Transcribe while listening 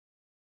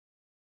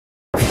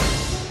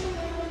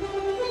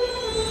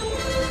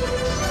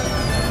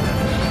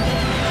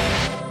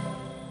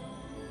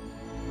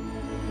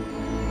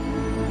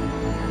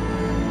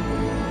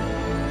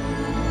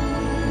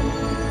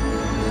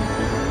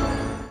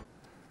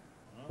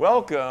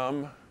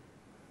Welcome,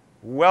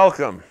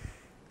 welcome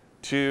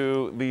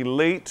to the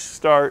late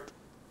start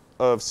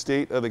of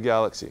State of the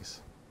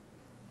Galaxies.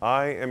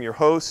 I am your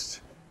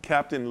host,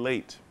 Captain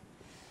Late.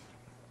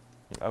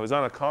 I was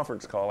on a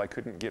conference call I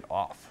couldn't get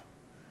off.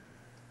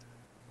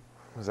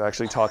 I was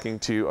actually talking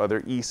to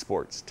other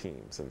esports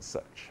teams and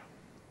such.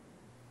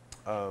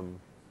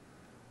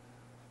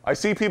 I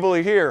see people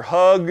here,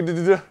 hugged.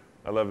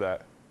 I love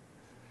that.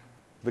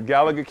 The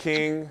Galaga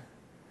King,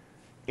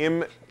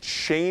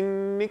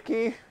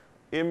 Imchainakai.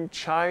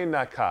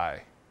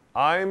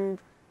 I'm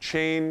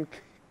Chain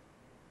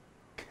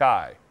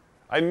Kai.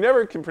 I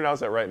never can pronounce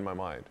that right in my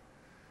mind.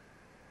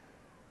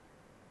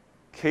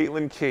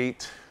 Caitlin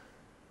Kate.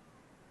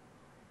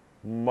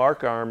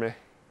 Markami.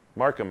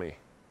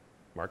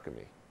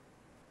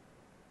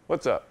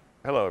 What's up?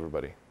 Hello,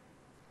 everybody.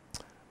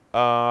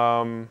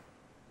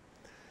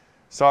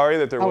 Sorry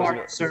that there wasn't. How are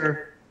you,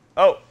 sir?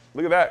 Oh,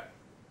 look at that.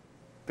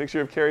 Picture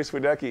of Carrie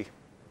Swidecki.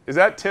 Is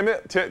that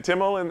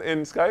Timmel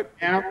in Skype?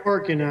 Yeah, I'm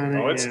working on it.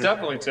 Oh, it's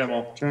definitely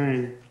Timmel.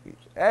 Trying.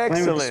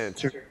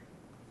 Excellent.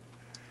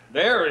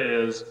 There it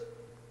is.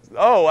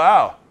 Oh,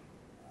 wow.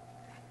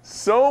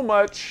 So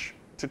much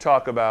to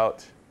talk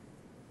about.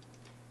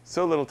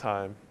 So little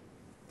time.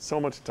 So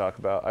much to talk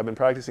about. I've been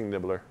practicing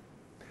Nibbler.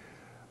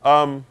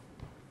 Why?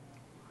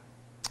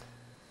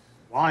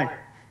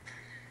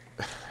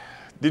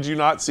 Did you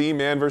not see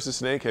Man vs.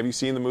 Snake? Have you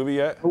seen the movie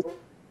yet?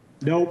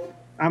 Nope.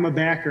 I'm a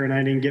backer and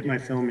I didn't get my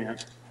film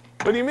yet.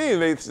 What do you mean?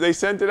 They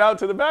sent it out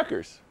to the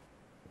backers.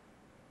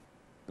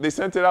 They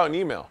sent it out in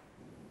email.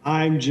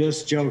 I'm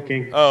just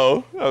joking.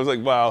 Oh, I was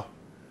like, wow.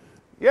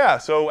 Yeah,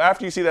 so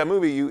after you see that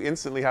movie, you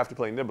instantly have to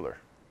play Nibbler.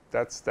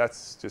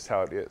 That's just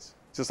how it is.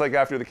 Just like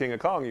after The King of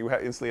Kong, you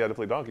instantly had to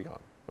play Donkey Kong.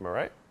 Am I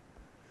right?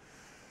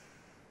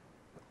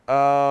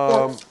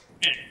 I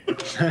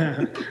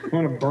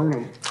want to burn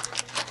them.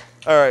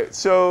 All right,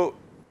 so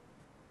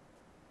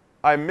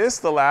I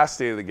missed the last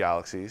State of the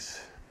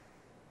Galaxies,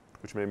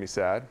 which made me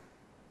sad.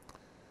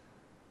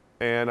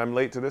 And I'm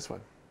late to this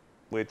one,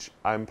 which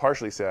I'm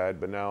partially sad,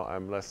 but now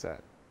I'm less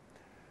sad.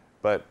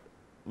 But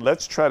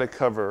let's try to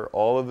cover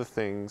all of the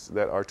things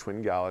that are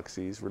Twin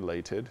Galaxies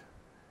related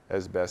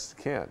as best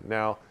can.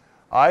 Now,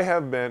 I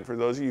have been, for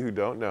those of you who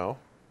don't know,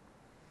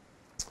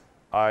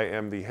 I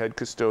am the head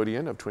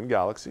custodian of Twin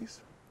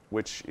Galaxies,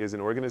 which is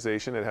an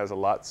organization that has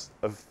lots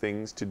of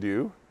things to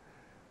do.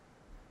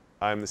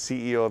 I'm the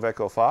CEO of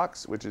Echo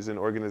Fox, which is an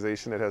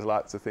organization that has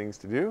lots of things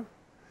to do.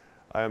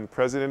 I am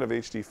president of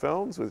HD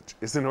Films, which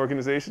is an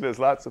organization that has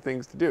lots of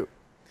things to do.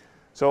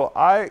 So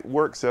I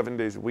work 7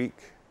 days a week,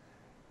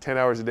 10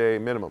 hours a day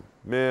minimum.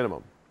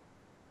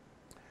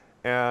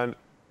 And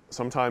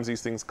sometimes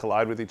these things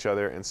collide with each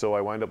other, and so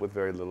I wind up with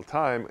very little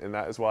time, and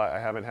that is why I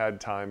haven't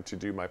had time to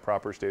do my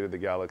proper State of the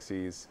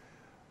Galaxies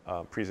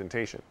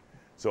presentation.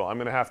 So I'm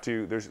going to have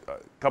to, there's a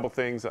couple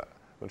things, I'm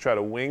going to try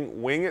to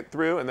wing it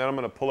through, and then I'm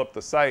going to pull up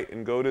the site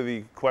and go to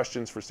the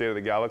questions for State of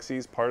the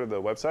Galaxies part of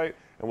the website,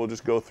 and we'll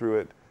just go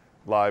through it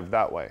live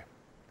that way.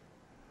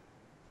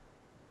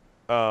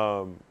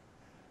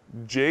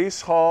 Jace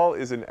Hall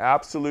is an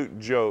absolute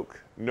joke.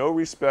 No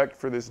respect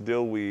for this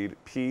dillweed.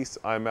 Peace,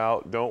 I'm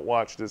out. Don't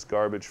watch this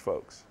garbage,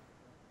 folks.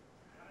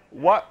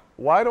 What?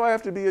 Why do I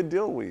have to be a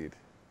dillweed?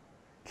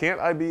 Can't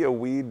I be a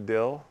weed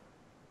dill?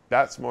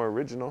 That's more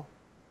original.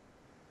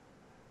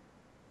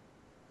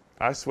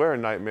 I swear a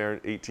Nightmare in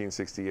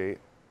 1868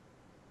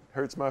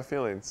 hurts my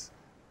feelings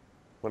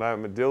when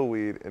I'm a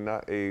dillweed and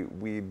not a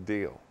weed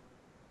deal.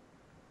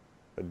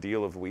 A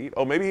deal of weed?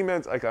 Oh, maybe he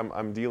meant like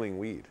I'm dealing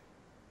weed.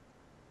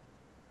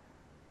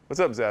 What's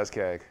up,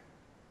 Zazcag?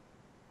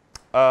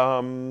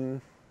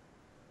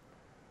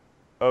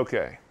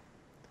 Okay.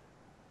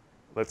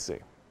 Let's see.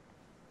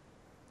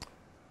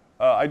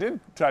 I did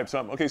type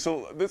something. Okay,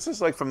 so this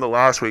is like from the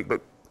last week, but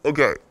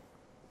okay.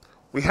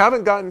 We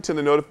haven't gotten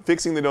to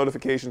fixing the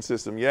notification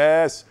system.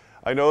 Yes,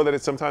 I know that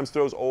it sometimes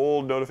throws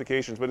old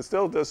notifications, but it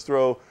still does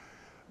throw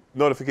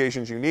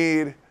notifications you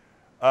need.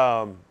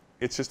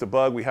 It's just a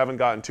bug. We haven't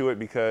gotten to it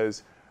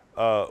because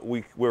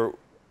we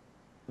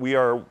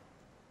are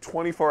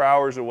 24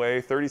 hours away,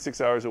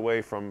 36 hours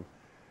away from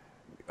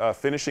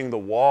finishing the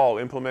wall,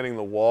 implementing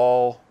the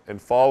wall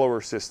and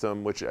follower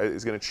system, which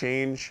is going to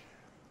change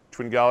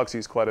Twin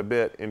Galaxies quite a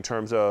bit in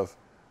terms of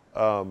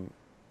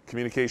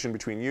communication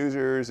between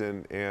users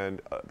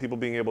and people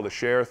being able to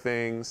share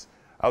things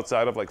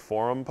outside of like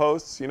forum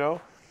posts, you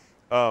know.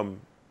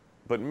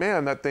 But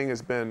man, that thing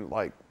has been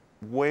like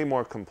way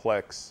more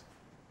complex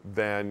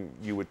than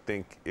you would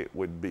think it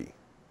would be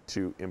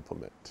to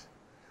implement.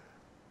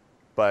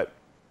 But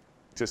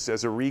just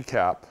as a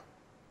recap,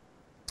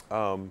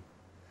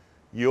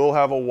 you'll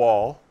have a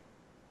wall,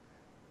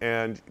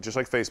 and just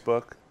like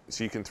Facebook,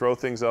 so you can throw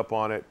things up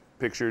on it,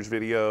 pictures,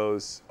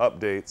 videos,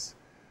 updates.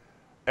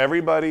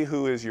 Everybody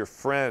who is your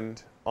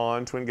friend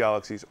on Twin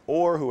Galaxies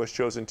or who has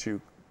chosen to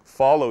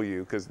follow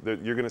you, because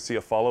you're going to see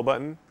a follow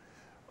button,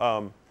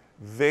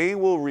 they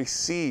will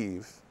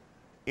receive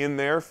in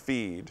their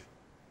feed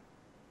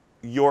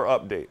your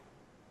update.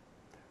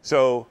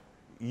 So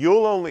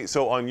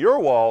on your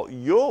wall,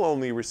 you'll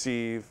only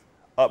receive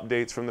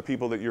updates from the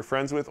people that you're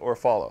friends with or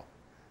follow.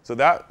 So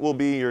that will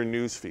be your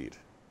news feed,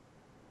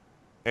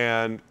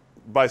 and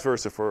vice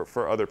versa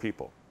for other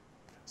people.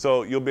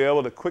 So you'll be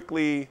able to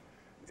quickly,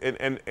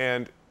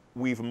 and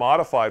we've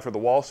modified for the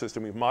wall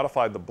system, we've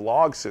modified the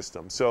blog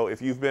system. So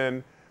if you've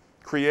been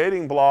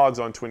creating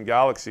blogs on Twin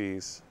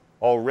Galaxies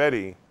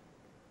already,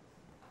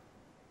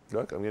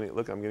 look, I'm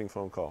getting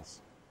phone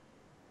calls.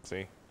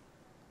 See?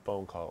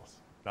 Phone calls.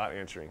 Not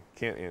answering.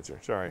 Can't answer.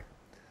 Sorry.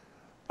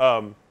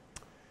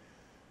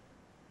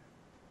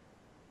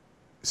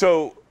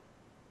 So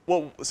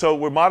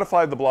we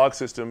modified the blog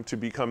system to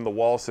become the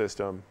wall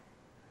system.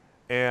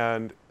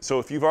 And so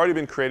if you've already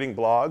been creating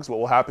blogs, what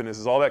will happen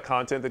is all that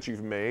content that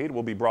you've made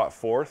will be brought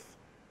forth,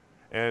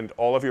 and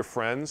all of your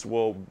friends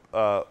will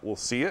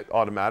see it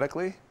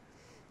automatically.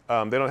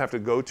 They don't have to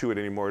go to it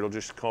anymore. It'll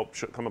just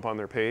come up on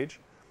their page.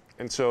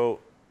 And so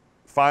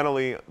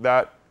finally,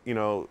 that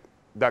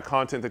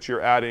content that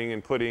you're adding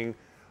and putting,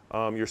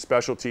 your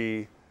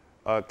specialty,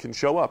 can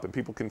show up, and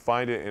people can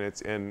find it,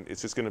 and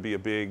it's just going to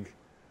be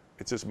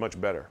it's just much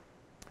better.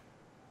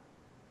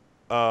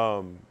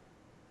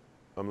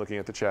 I'm looking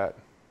at the chat.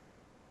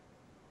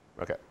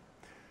 Okay.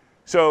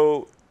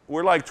 So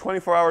we're like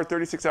 24 hours,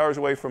 36 hours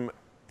away from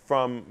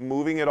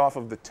moving it off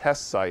of the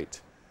test site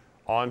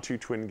onto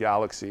Twin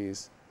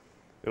Galaxies.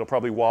 It'll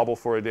probably wobble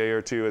for a day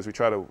or two as we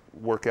try to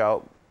work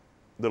out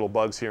little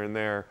bugs here and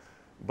there.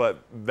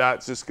 But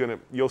that's just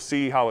you'll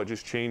see how it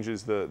just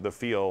changes the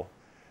feel.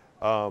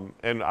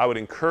 And I would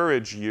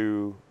encourage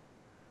you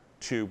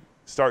to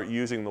start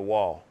using the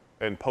wall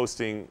and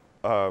posting,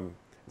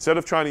 instead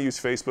of trying to use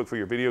Facebook for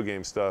your video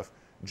game stuff,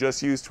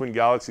 just use Twin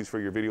Galaxies for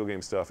your video game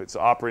stuff. It's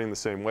operating the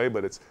same way,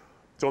 but it's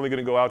only going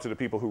to go out to the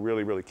people who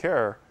really, really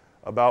care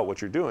about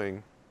what you're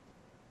doing.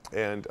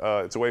 And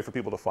it's a way for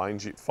people to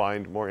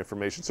find more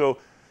information. So,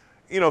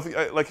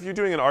 if you're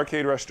doing an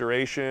arcade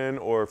restoration,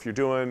 or if you're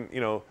doing,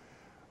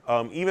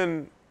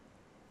 even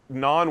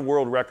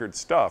non-world record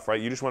stuff, right?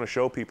 You just want to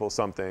show people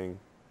something.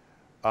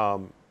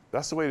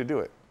 That's the way to do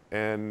it.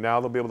 And now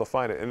they'll be able to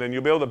find it. And then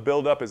you'll be able to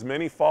build up as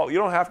many You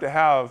don't have to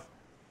have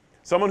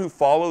someone who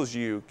follows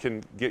you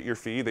can get your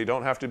feed. They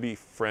don't have to be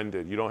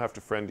friended. You don't have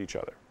to friend each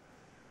other.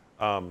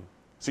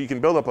 So you can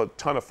build up a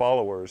ton of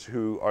followers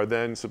who are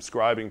then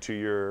subscribing to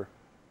your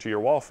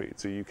wall feed.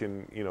 So you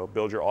can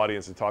build your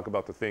audience and talk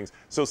about the things.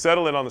 So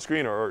Settle It on the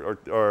Screen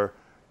or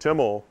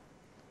Timmel,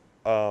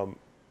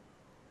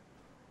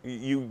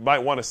 you might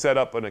want to set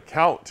up an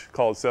account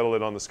called Settle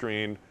It on the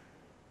Screen,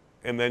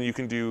 and then you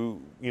can do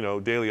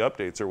daily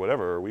updates or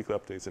whatever, or weekly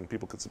updates, and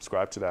people could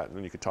subscribe to that, and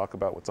then you could talk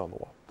about what's on the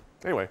wall.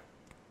 Anyway,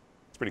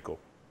 it's pretty cool.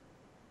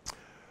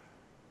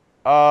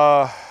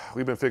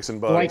 We've been fixing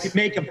bugs. So I could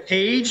make a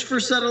page for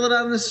Settle It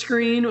on the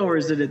Screen, or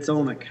is it its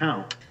own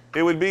account?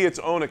 It would be its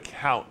own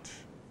account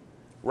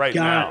right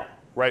now.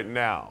 Right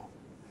now.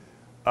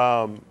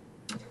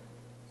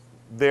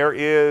 There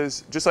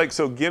is, just like,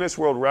 so Guinness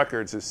World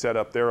Records has set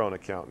up their own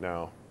account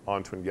now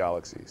on Twin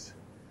Galaxies.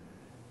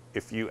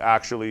 If you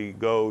actually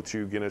go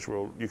to Guinness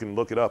World, you can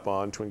look it up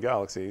on Twin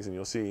Galaxies and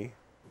you'll see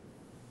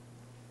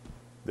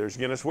there's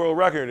Guinness World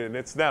Record and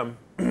it's them,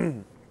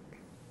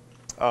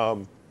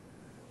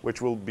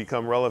 which will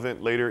become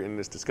relevant later in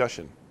this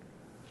discussion.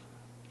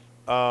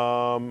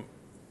 What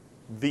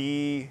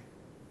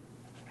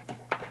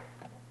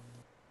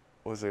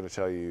was I going to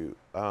tell you?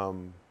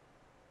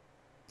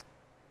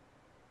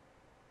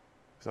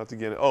 It's not the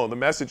Guinness. Oh, the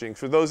messaging.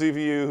 For those of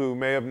you who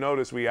may have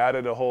noticed, we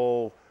added a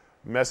whole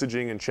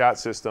messaging and chat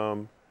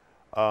system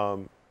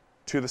to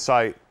the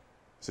site.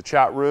 It's a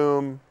chat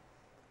room.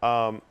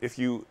 If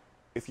you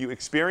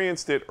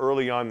experienced it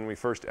early on when we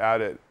first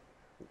added,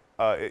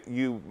 it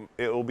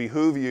will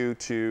behoove you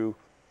to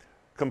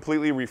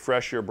completely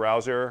refresh your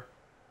browser,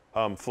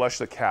 flush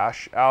the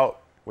cache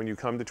out when you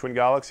come to Twin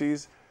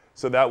Galaxies.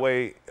 So that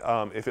way,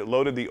 if it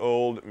loaded the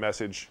old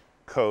message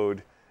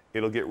code,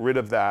 it'll get rid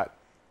of that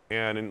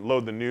and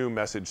load the new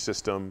message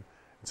system.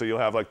 So you'll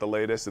have like the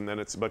latest, and then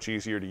it's much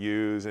easier to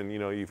use. And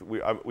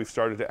we've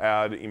started to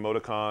add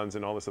emoticons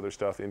and all this other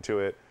stuff into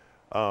it.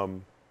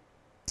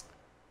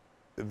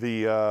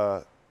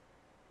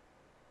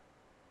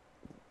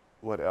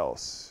 What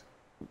else?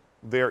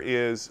 There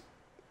is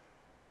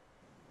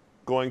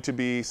going to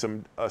be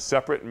a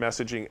separate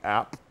messaging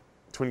app,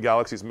 Twin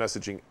Galaxies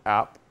messaging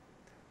app,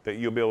 that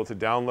you'll be able to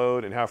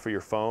download and have for your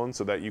phone,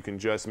 so that you can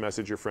just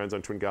message your friends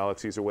on Twin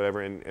Galaxies or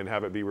whatever, and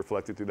have it be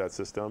reflected through that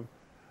system.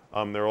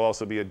 There will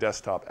also be a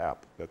desktop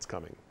app that's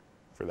coming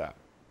for that.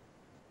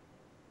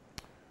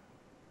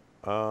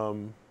 All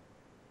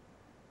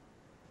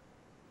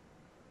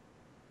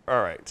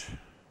right.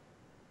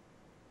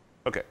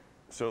 Okay,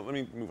 so let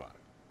me move on.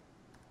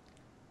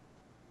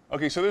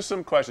 Okay, so there's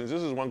some questions.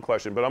 This is one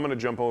question, but I'm going to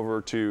jump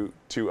over to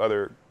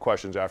other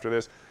questions after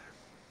this.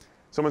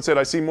 Someone said,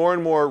 I see more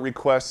and more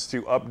requests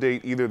to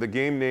update either the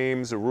game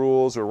names, the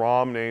rules, or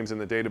ROM names in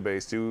the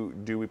database.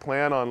 Do we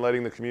plan on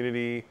letting the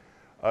community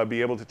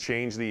be able to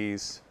change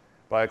these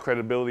by a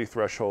credibility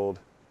threshold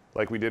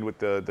like we did with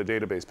the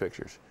database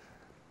pictures?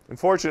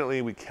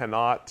 Unfortunately, we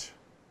cannot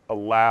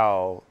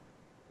allow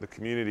the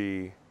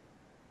community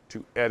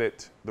to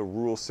edit the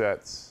rule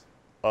sets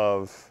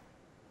of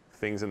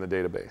things in the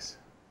database.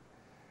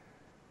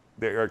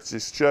 They are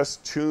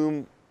just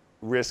too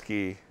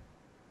risky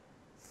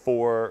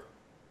for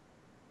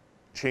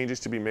changes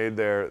to be made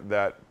there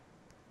that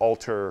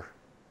alter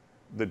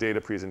the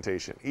data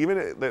presentation.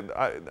 And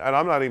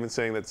I'm not even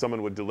saying that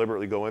someone would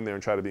deliberately go in there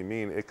and try to be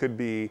mean. It could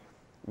be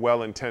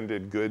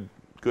well-intended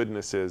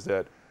goodnesses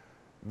that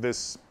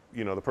this,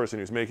 the person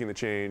who's making the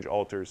change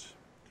alters,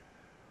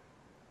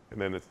 and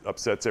then it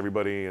upsets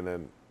everybody, and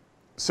then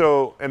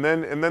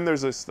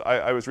there's this.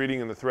 I was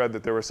reading in the thread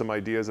that there were some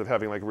ideas of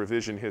having like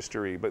revision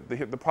history, but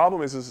the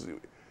problem is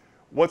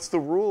what's the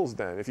rules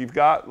then? If you've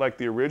got like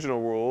the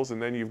original rules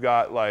and then you've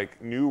got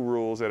like new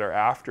rules that are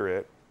after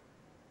it,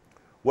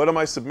 what am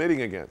I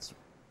submitting against?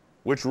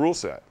 Which rule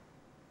set?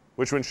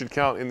 Which one should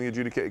count in the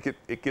adjudication?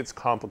 It gets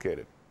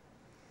complicated.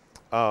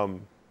 The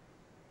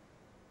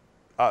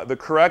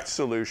correct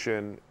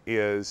solution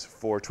is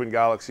for Twin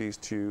Galaxies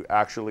to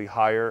actually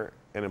hire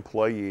an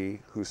employee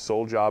whose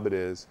sole job it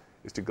is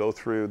to go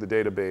through the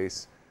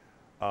database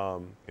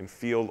and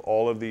field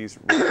all of these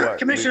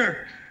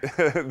Commissioner.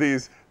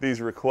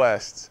 these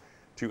requests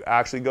to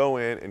actually go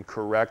in and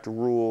correct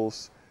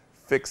rules,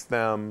 fix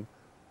them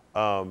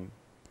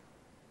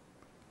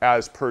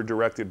as per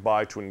directed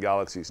by Twin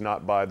Galaxies,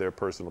 not by their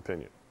personal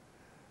opinion.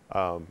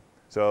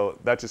 So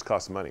that just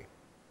costs money.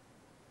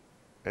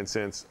 And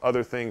since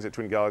other things at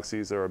Twin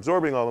Galaxies are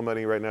absorbing all the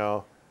money right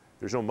now,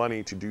 there's no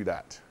money to do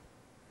that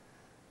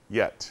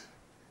yet.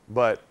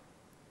 But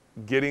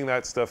getting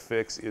that stuff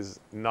fixed is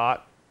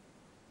not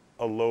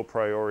a low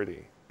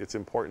priority. It's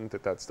important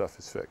that that stuff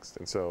is fixed.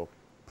 And so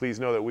please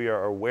know that we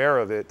are aware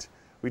of it.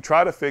 We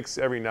try to fix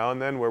every now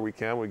and then where we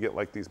can. We get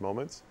like these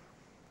moments.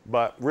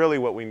 But really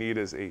what we need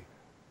is a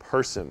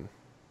person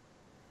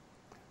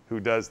who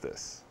does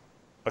this.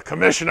 A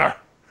commissioner.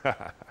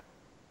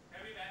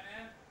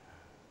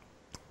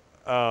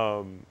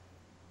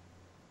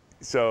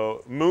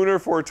 So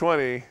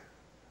Mooner420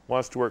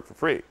 wants to work for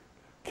free.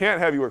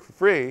 Can't have you work for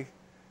free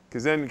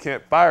because then we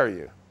can't fire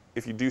you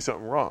if you do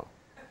something wrong.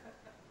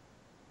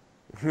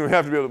 we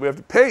have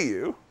to pay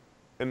you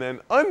and then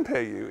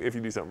unpay you if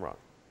you do something wrong.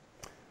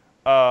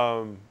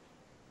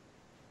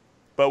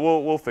 But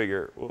we'll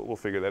figure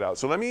that out.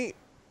 So let me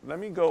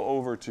go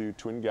over to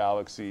Twin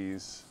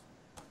Galaxies,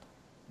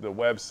 the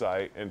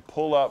website, and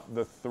pull up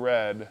the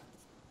thread.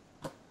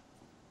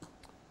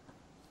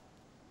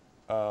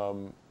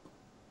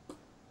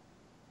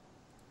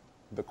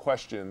 The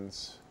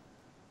questions,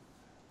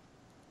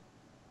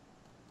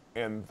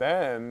 and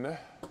then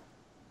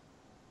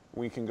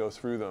we can go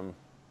through them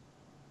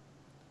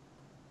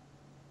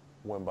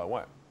one by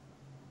one.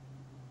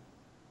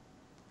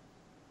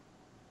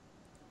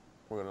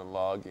 We're going to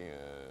log in.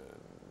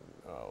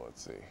 Oh,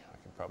 let's see. I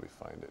can probably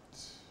find it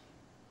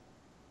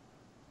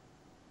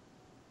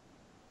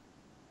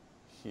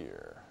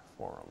here.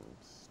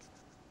 Forums.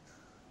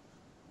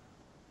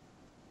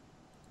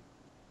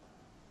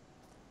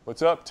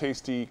 What's up,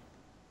 Tasty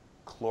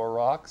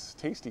Clorox?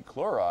 Tasty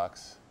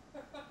Clorox?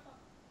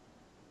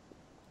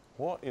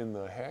 What in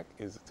the heck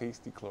is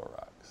Tasty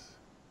Clorox?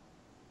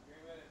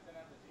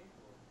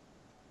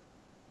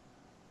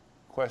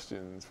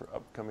 Questions for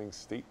upcoming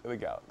State of the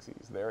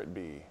Galaxies. There it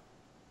be.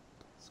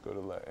 Let's go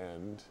to the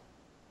end.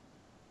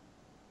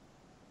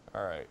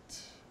 All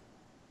right.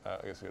 I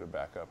guess we got to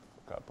back up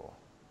a couple.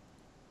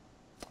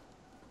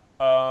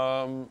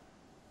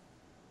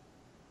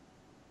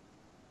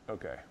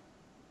 Okay.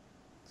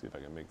 See if I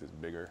can make this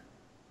bigger.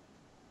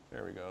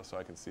 There we go, so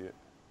I can see it.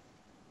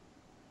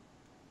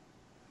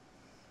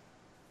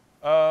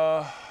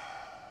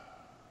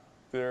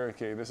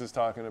 Okay, this is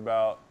talking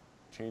about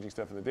changing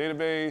stuff in the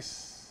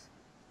database.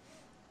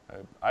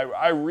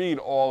 I read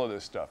all of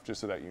this stuff just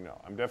so that you know.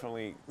 I'm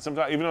definitely,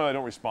 sometimes, even though I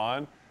don't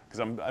respond,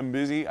 because I'm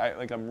busy,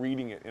 I'm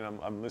reading it and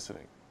I'm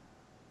listening.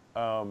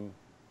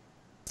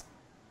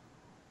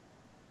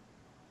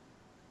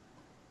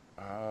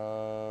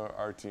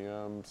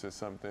 RTM says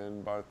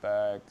something,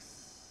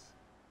 Barthax.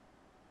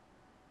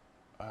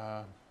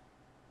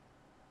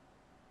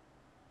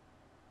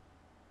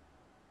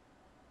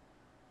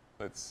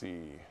 Let's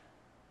see.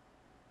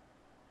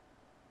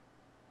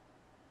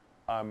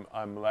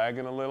 I'm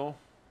lagging a little.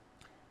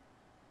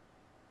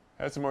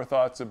 Had some more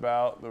thoughts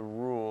about the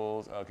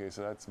rules. Okay,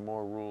 so that's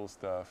more rule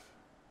stuff.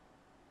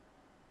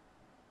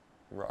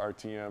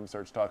 RTM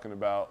starts talking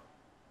about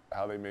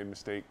how they made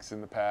mistakes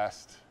in the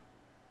past.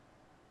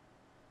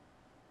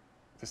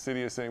 The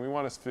city is saying, we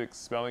want to fix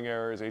spelling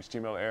errors,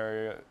 HTML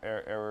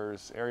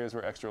errors, areas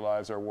where extra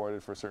lives are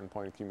awarded for a certain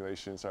point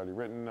accumulation. It's already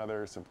written,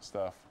 other simple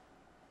stuff.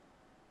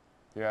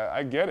 Yeah,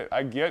 I get it.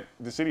 I get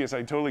the city. I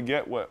totally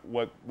get what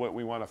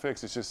we want to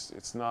fix. It's just,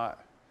 it's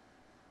not,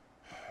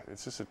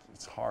 it's just,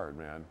 it's hard,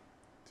 man,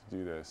 to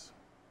do this.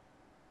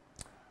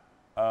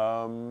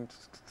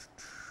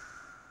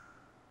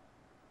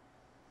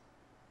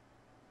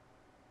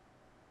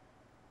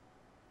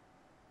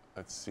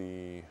 Let's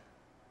see.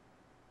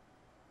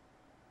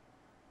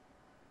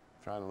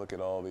 Trying to look at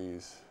all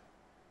these.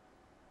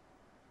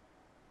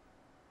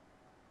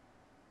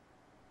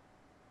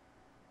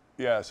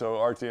 Yeah, so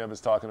RTM is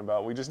talking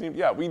about we just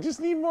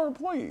need more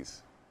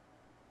employees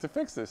to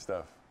fix this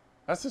stuff.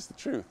 That's just the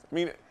truth. I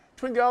mean,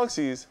 Twin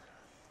Galaxies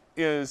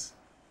is,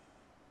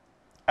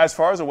 as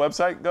far as a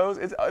website goes,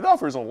 it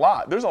offers a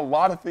lot. There's a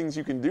lot of things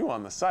you can do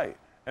on the site.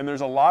 And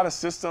there's a lot of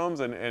systems,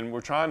 and we're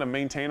trying to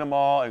maintain them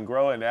all and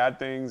grow and add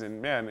things.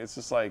 And man, it's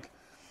just like,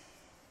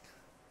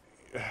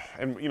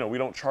 and you know, we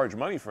don't charge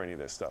money for any of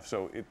this stuff.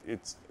 So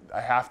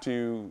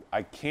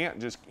I can't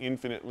just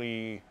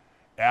infinitely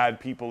add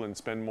people and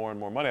spend more and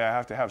more money. I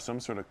have to have some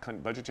sort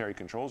of budgetary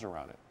controls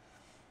around it.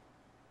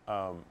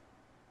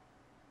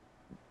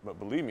 But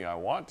believe me, I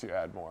want to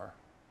add more.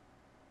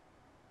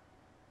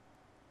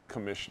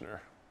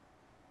 Commissioner,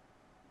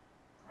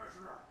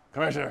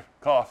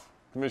 cough,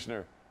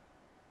 commissioner.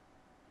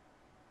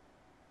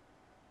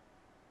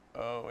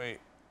 Oh, wait.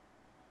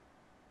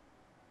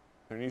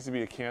 There needs to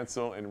be a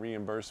cancel and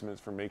reimbursements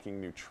for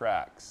making new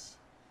tracks.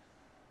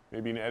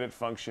 Maybe an edit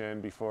function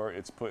before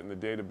it's put in the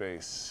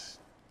database.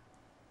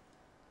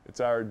 It's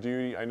our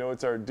duty. I know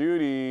it's our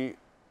duty.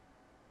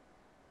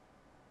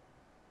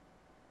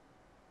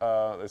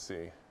 Let's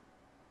see.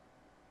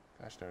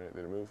 Gosh darn it,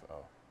 did it move?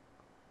 Oh.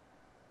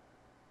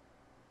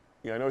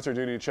 Yeah, I know it's our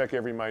duty to check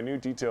every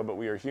minute detail, but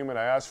we are human.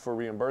 I asked for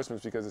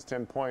reimbursements because it's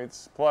 10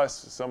 points. Plus,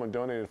 someone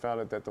donated and found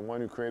out that the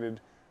one who created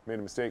made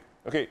a mistake.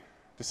 Okay,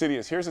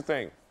 Decidius, here's the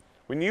thing.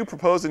 When you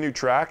propose a new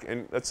track,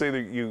 and let's say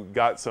that you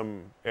got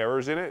some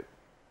errors in it,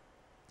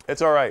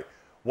 it's all right.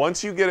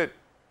 Once you get it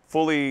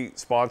fully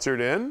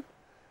sponsored in,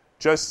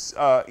 just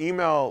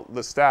email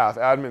the staff,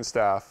 admin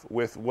staff,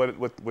 with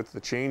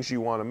the change you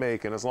want to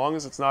make. And as long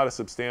as it's not a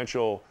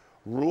substantial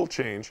rule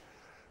change,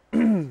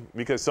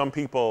 because some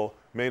people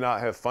may not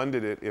have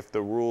funded it if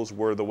the rules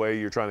were the way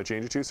you're trying to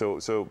change it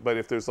to. But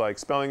if there's like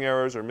spelling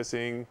errors or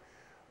missing,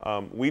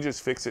 we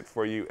just fix it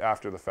for you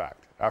after the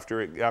fact,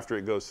 after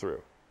it goes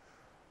through.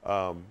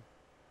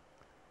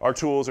 Our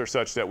tools are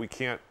such that we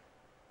can't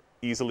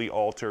easily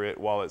alter it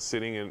while it's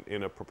sitting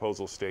in a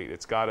proposal state.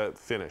 It's got to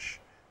finish.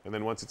 And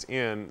then once it's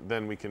in,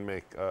 then we can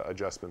make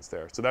adjustments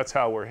there. So that's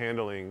how we're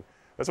handling.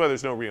 That's why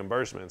there's no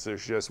reimbursements.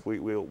 There's just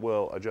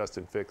we'll adjust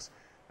and fix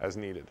as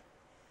needed.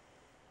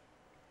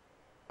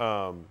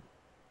 Let's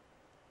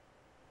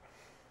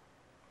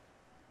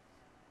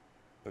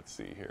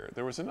see here.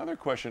 There was another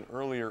question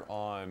earlier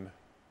on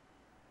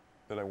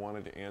that I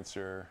wanted to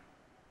answer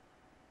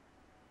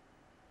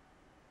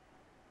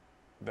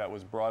that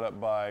was brought up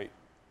by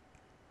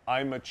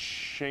I'm a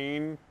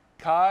Chain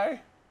Kai.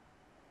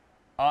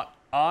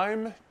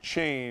 I'm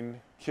Chain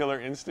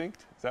Killer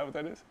Instinct. Is that what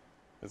that is?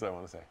 That's what I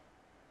want to say.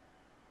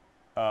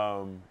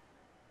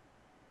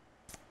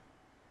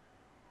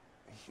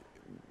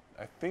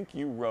 I think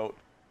you wrote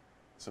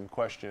some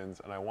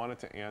questions, and I wanted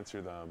to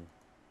answer them.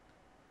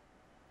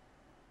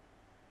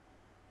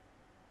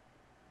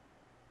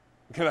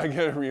 Can I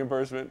get a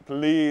reimbursement?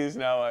 Please,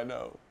 now I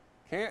know.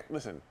 Can't,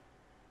 listen.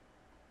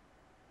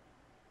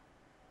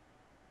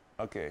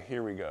 Okay,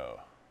 here we go.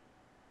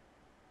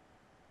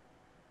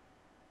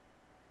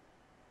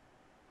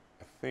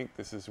 I think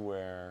this is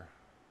where,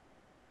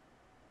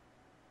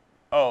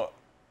 oh,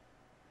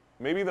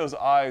 maybe those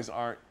eyes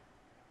aren't,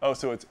 oh,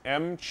 so it's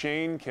M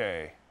Chain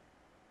K.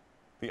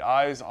 The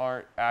eyes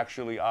aren't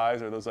actually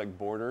eyes, are those like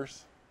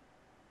borders?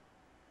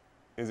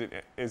 Is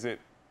it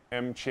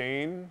M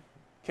Chain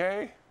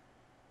K?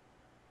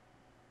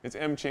 It's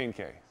M Chain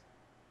K.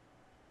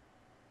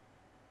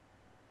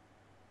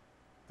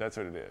 That's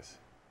what it is.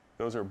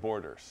 Those are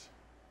borders.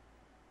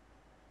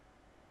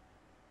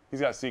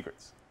 He's got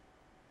secrets.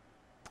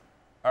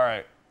 All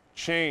right,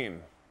 chain.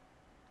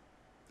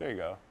 There you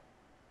go.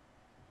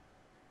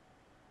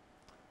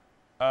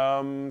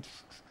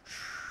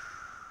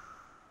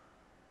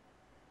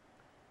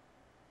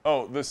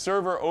 Oh, the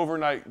server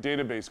overnight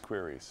database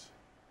queries.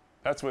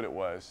 That's what it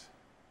was.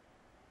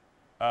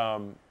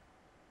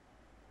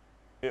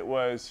 It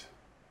was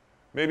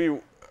maybe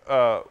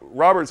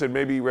Robert said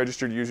maybe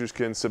registered users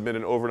can submit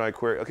an overnight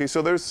query. Okay,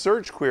 so there's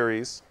search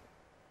queries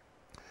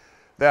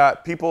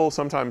that people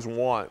sometimes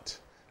want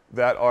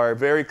that are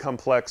very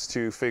complex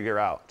to figure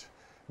out,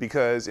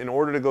 because in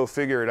order to go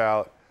figure it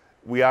out,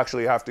 we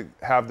actually have to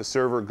have the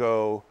server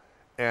go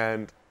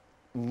and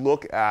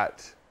look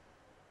at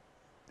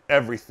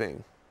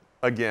everything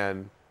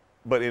again,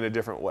 but in a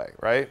different way,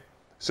 right?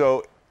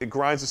 So it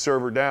grinds the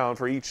server down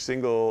for each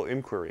single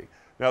inquiry.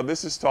 Now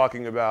this is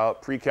talking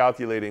about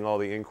pre-calculating all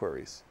the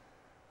inquiries,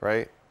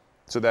 right?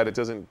 So that it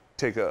doesn't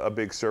take a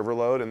big server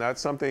load, and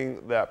that's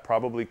something that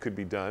probably could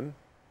be done.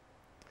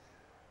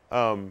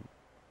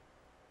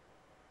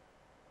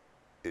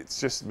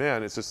 It's just,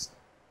 man, it's just,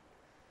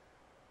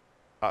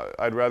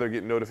 I'd rather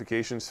get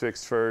notifications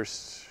fixed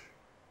first.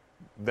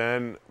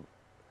 Then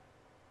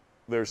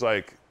there's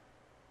like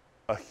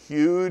a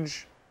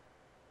huge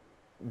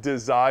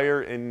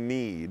desire and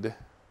need,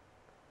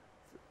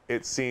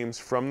 it seems,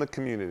 from the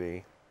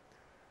community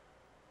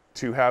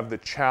to have the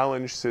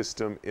challenge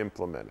system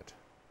implemented,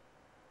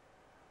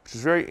 which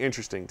is very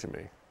interesting to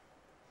me,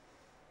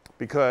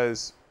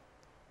 because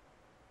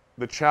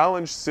the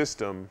challenge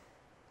system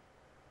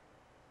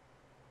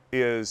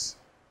is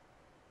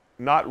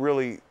not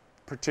really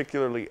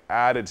particularly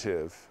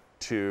additive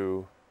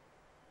to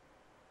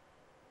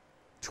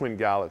twin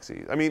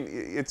galaxies. I mean,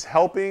 it's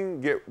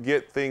helping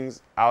get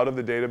things out of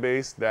the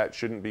database that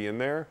shouldn't be in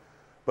there.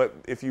 But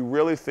if you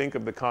really think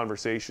of the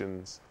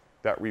conversations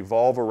that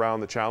revolve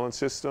around the challenge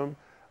system,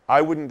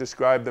 I wouldn't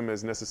describe them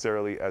as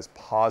necessarily as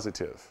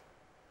positive.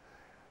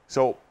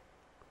 So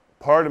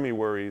part of me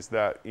worries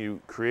that you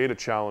create a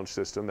challenge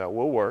system that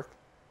will work,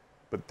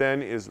 but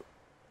then is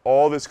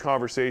all this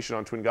conversation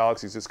on twin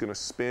galaxies is going to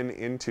spin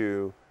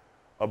into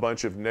a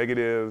bunch of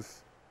negative,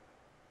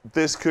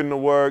 this couldn't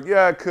have worked,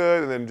 yeah, it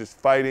could, and then just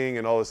fighting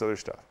and all this other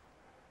stuff.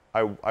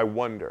 I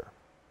wonder.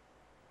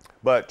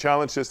 But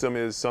challenge system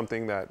is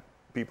something that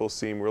people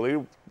seem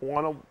really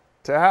want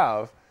to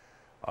have,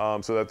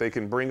 so that they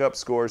can bring up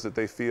scores that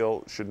they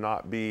feel should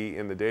not be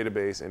in the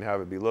database and have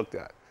it be looked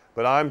at.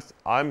 But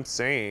I'm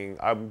saying,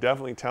 I'm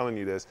definitely telling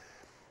you this,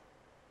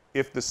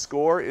 if the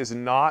score is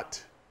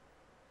not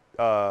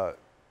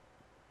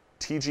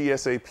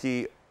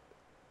TGSAP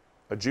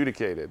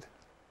adjudicated,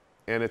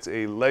 and it's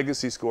a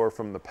legacy score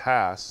from the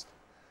past,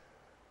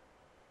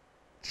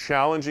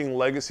 challenging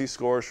legacy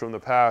scores from the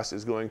past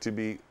is going to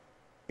be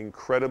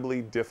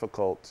incredibly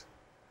difficult.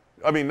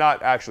 I mean,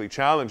 not actually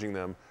challenging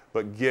them,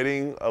 but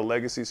getting a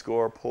legacy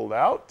score pulled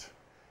out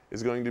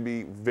is going to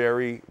be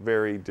very,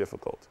 very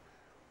difficult.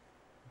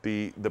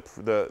 The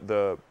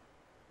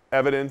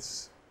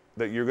evidence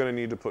that you're going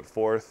to need to put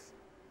forth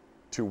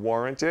to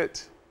warrant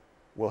it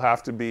will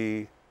have to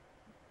be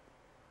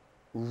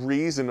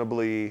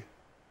reasonably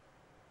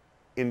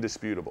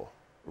indisputable.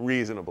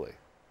 Reasonably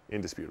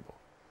indisputable.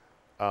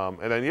 And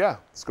then, yeah,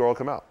 the score will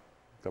come out.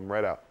 Come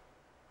right out.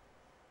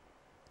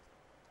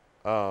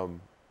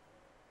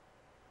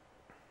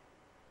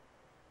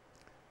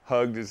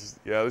 Hug is,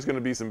 yeah, there's going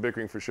to be some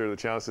bickering for sure. The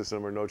challenge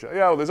system or no challenge.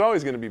 Yeah, well, there's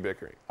always going to be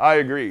bickering. I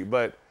agree,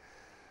 but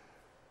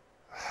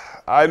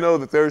I know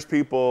that there's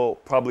people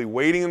probably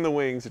waiting in the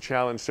wings to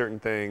challenge certain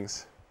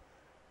things.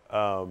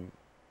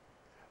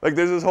 Like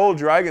there's this whole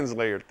Dragon's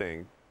Lair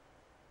thing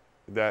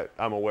that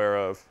I'm aware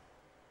of,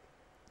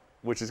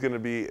 which is going to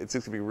be, it's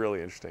going to be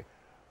really interesting.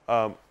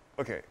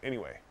 Okay,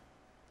 anyway,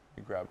 let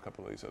me grab a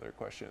couple of these other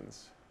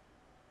questions.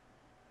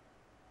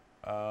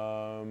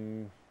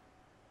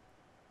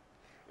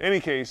 Any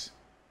case,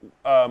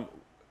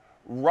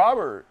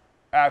 Robert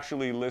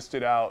actually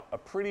listed out a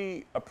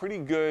pretty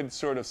good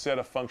sort of set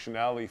of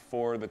functionality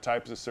for the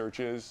types of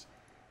searches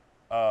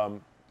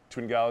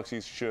Twin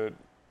Galaxies should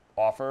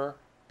offer.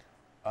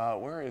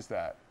 Where is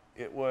that?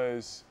 It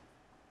was,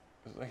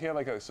 he had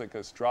like a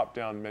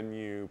drop-down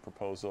menu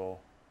proposal.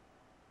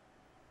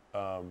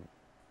 I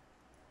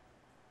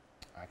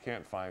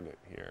can't find it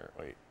here.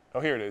 Wait.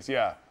 Oh, here it is.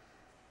 Yeah.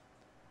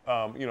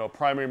 You know,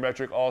 primary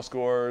metric, all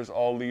scores,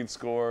 all lead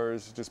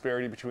scores,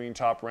 disparity between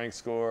top rank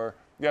score.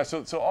 Yeah,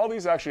 so all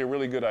these actually are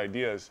really good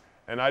ideas,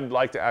 and I'd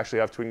like to actually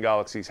have Twin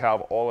Galaxies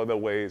have all of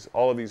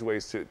these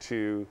ways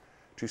to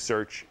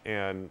search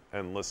and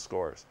list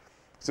scores.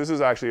 So this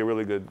is actually a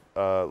really good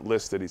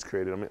list that he's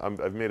created. I mean,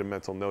 I've made a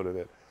mental note of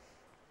it.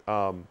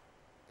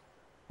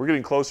 We're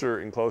getting closer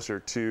and closer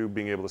to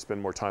being able to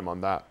spend more time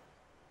on that.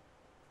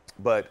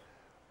 But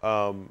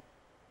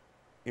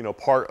you know,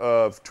 part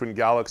of Twin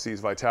Galaxies'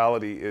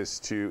 vitality is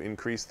to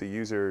increase the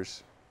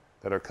users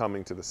that are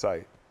coming to the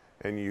site,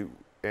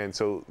 and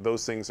so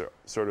those things are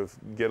sort of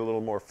get a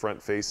little more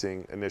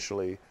front-facing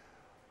initially.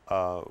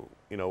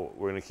 You know,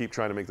 we're going to keep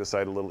trying to make the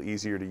site a little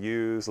easier to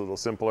use, a little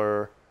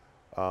simpler,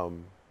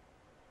 and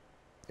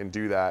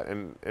do that.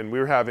 And we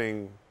were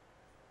having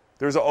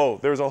there's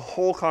a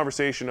whole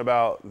conversation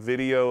about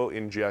video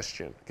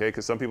ingestion, okay?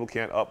 Because some people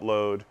can't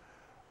upload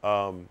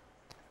all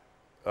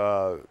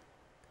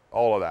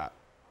of that.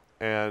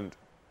 And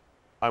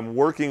I'm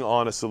working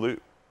on a solution.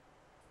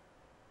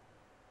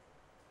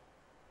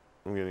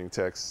 I'm getting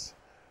texts.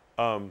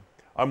 I'm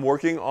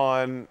working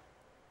on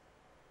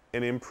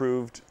an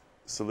improved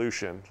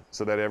solution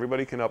so that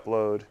everybody can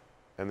upload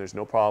and there's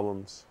no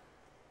problems.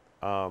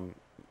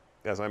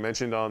 As I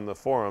mentioned on the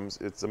forums,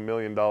 it's $1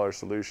 million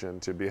solution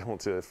to be able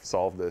to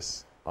solve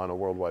this on a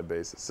worldwide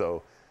basis.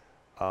 So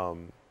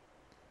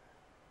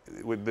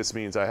this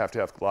means I have to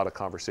have a lot of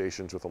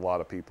conversations with a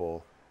lot of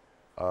people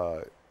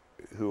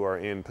who are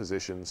in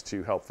positions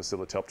to help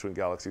Twin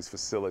Galaxies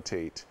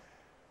facilitate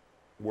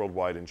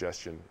worldwide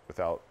ingestion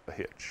without a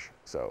hitch.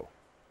 So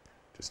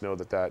just know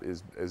that that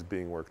is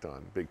being worked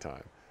on big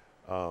time.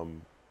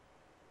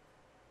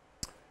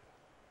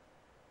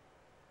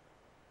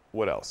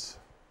 What else?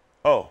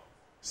 Oh,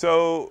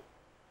 so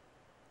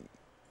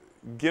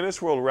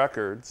Guinness World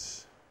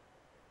Records,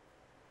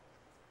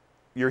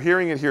 you're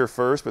hearing it here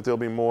first, but there'll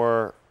be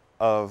more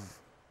of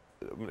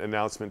an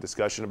announcement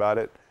discussion about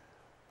it.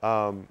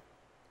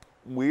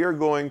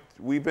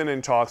 We've been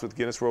in talks with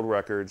Guinness World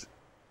Records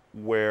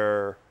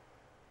where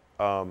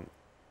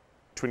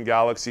Twin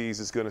Galaxies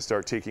is going to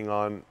start taking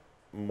on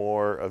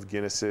more of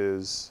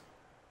Guinness's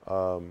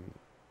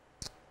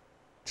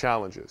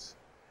challenges.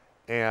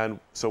 And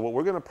so what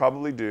we're going to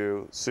probably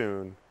do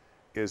soon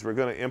is we're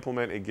going to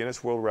implement a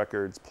Guinness World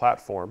Records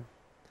platform.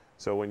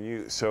 So when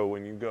you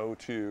go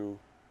to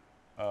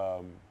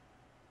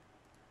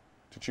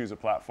to choose a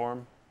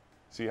platform.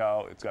 See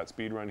how it's got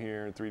speedrun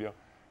here and 3D.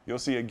 You'll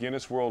see a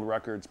Guinness World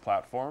Records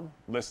platform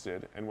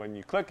listed, and when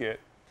you click it,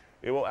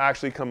 it will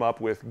actually come up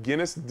with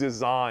Guinness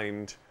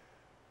designed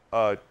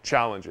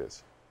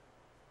challenges,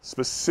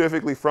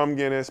 specifically from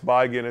Guinness,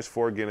 by Guinness,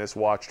 for Guinness,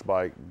 watched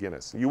by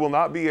Guinness. You will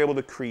not be able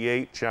to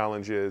create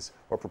challenges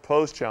or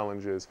propose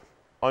challenges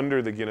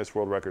under the Guinness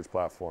World Records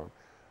platform,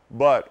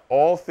 but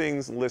all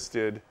things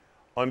listed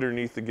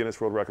underneath the Guinness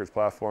World Records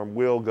platform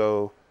will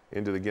go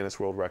into the Guinness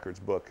World Records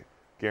book,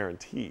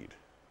 guaranteed.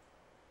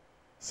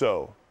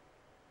 So,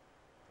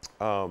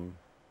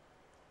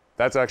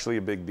 that's actually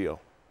a big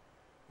deal.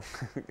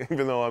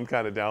 Even though I'm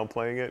kind of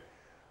downplaying it,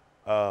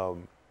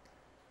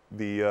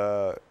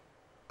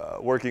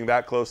 working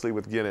that closely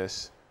with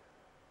Guinness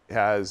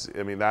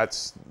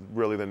that's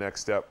really the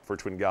next step for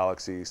Twin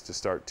Galaxies to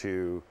start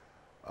to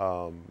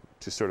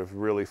sort of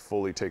really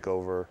fully take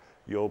over.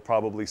 You'll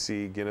probably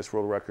see Guinness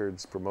World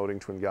Records promoting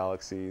Twin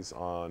Galaxies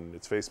on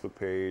its Facebook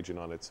page and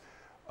on its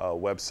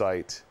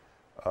website,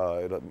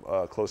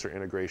 closer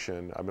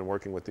integration. I've been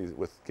working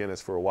with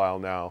Guinness for a while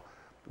now.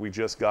 We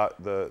just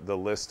got the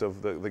list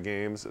of the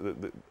games,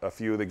 a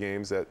few of the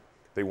games that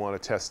they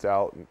want to test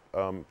out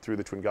through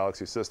the Twin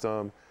Galaxies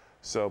system.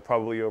 So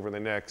probably over the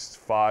next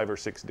 5 or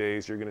 6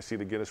 days, you're going to see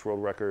the Guinness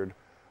World Record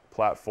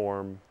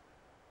platform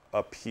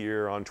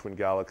appear on Twin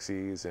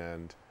Galaxies,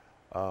 and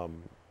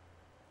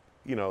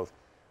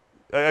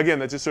again,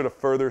 that just sort of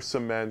further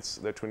cements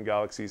that Twin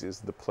Galaxies is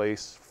the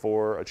place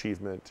for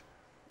achievement,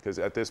 because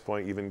at this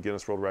point, even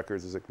Guinness World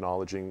Records is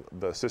acknowledging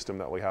the system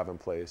that we have in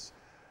place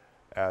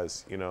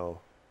as,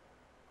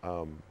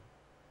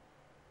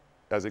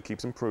 as it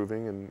keeps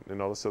improving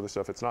and all this other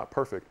stuff. It's not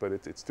perfect, but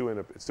it's doing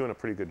a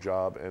pretty good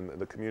job, and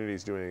the community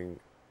is doing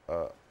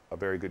a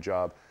very good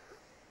job.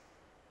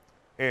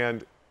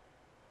 And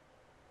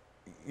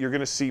you're going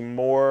to see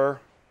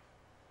more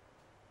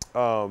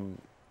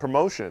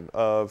promotion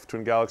of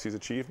Twin Galaxies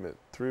achievement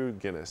through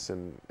Guinness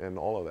and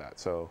all of that.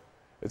 So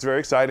it's very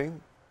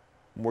exciting.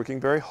 I'm working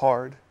very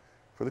hard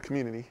for the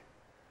community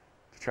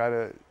to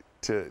try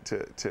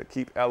to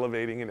keep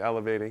elevating and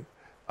elevating.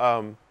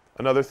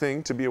 Another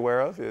thing to be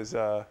aware of is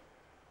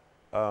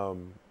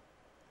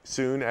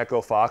soon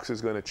Echo Fox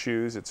is going to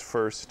choose its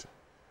first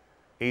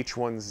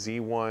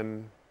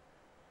H1Z1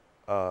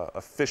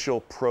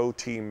 official pro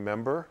team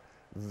member.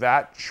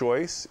 That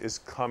choice is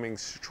coming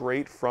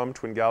straight from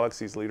Twin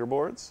Galaxies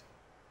leaderboards,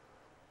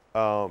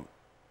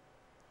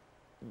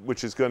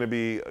 which is going to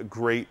be a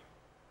great.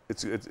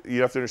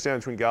 You have to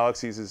understand, Twin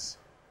Galaxies is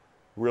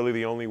really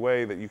the only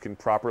way that you can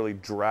properly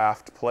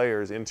draft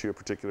players into a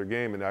particular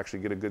game and actually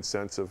get a good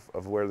sense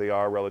of where they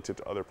are relative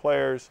to other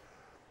players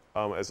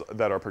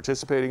that are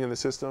participating in the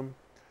system.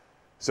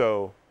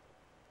 So,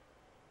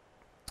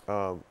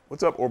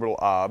 what's up, Orbital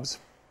Obs?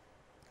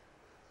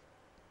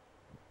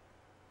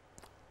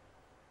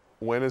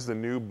 When is the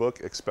new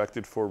book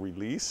expected for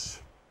release?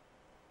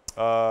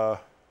 Yeah,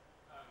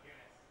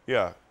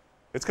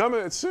 it's coming.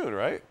 It's soon,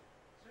 right?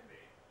 Should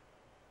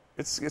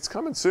be. It's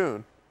coming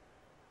soon.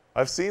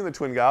 I've seen the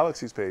Twin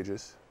Galaxies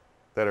pages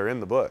that are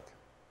in the book,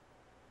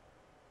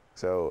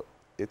 so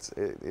it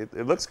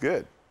looks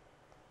good.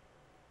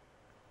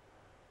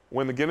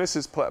 When the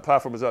Guinness's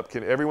platform is up,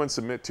 can everyone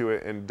submit to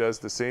it, and does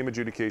the same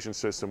adjudication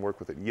system work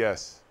with it?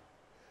 Yes,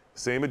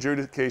 same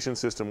adjudication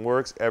system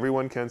works.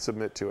 Everyone can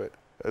submit to it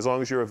as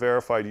long as you're a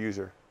verified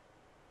user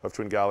of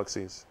Twin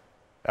Galaxies.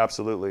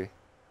 Absolutely.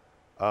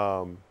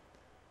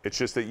 It's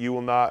just that you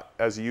will not,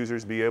 as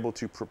users, be able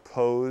to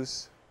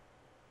propose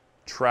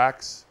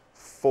tracks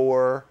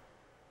for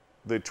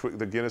the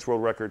Guinness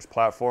World Records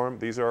platform.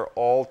 These are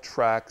all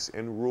tracks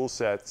and rule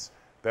sets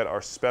that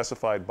are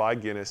specified by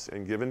Guinness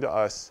and given to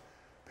us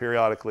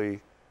periodically,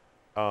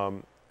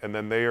 and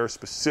then they are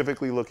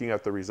specifically looking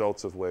at the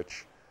results of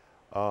which.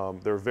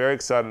 They're very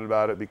excited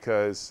about it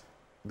because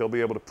they'll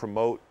be able to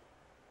promote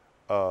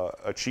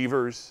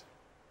achievers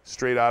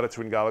straight out of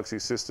Twin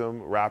Galaxies system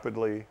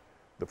rapidly.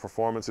 The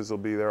performances will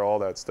be there, all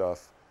that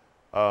stuff.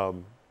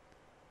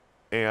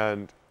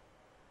 And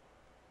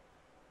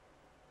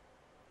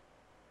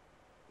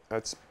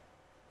that's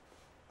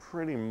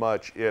pretty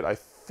much it. I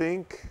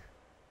think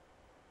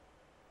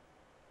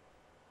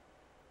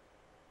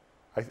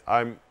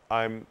I'm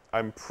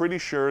pretty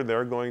sure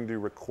they're going to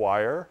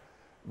require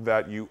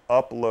that you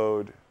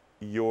upload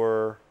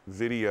your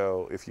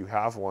video, if you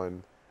have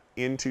one,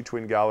 into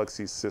Twin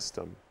Galaxies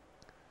system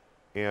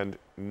and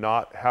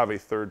not have a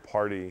third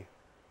party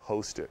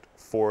host it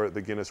for the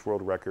Guinness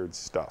World Records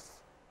stuff.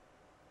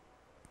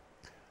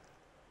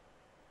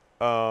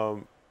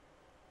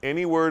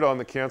 Any word on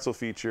the cancel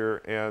feature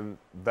and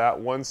that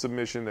one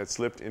submission that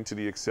slipped into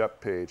the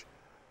accept page?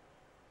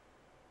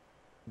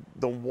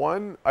 The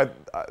one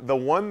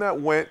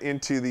that went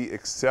into the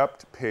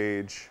accept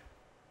page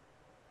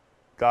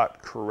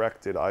got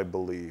corrected, I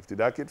believe. Did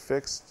that get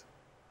fixed?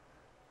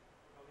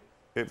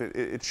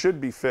 It should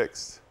be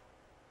fixed.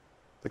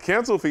 The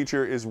cancel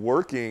feature is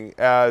working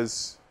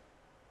as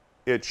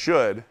it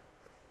should.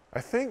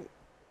 I'm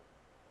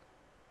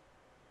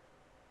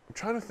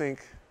trying to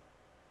think.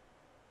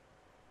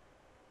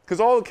 because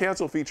all the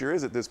cancel feature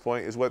is at this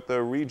point is what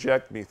the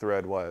reject me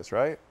thread was,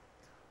 right?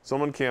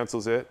 Someone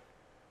cancels it,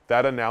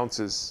 that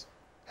announces,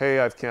 hey,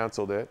 I've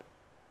canceled it,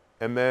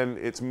 and then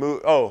it's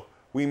moved. Oh,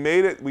 we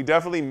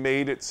definitely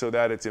made it so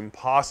that it's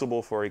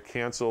impossible for a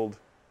canceled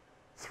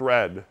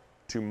thread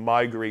to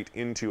migrate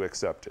into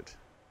accepted.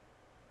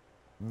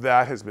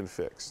 That has been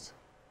fixed.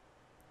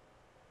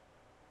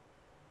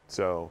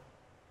 So,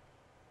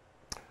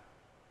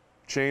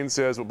 Chain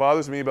says, what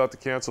bothers me about the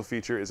cancel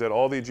feature is that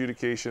all the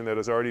adjudication that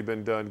has already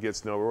been done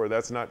gets no reward.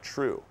 That's not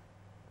true.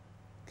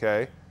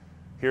 Okay?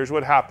 Here's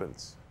what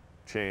happens,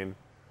 Chain.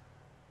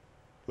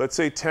 Let's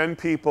say 10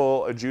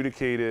 people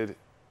adjudicated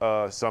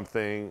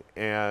something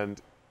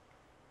and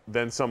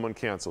then someone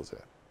cancels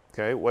it.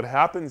 Okay? What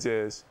happens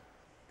is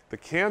the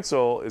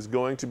cancel is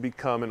going to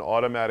become an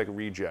automatic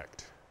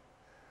reject.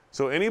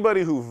 So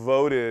anybody who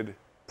voted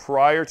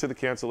prior to the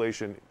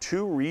cancellation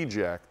to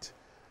reject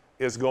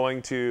is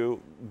going to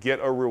get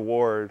a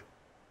reward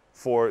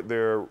for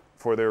their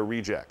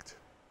reject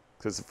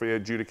because it's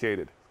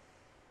adjudicated.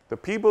 The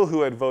people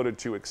who had voted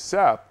to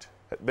accept,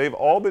 they've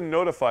all been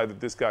notified that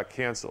this got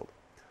canceled.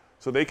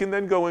 So they can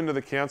then go into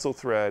the cancel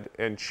thread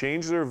and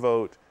change their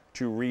vote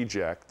to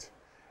reject.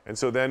 And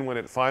so then when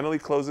it finally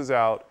closes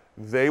out,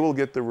 they will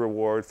get the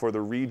reward for the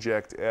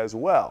reject as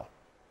well.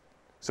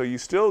 So you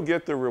still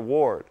get the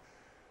reward.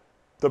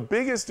 The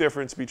biggest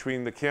difference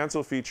between the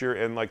cancel feature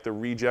and like the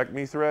reject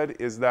me thread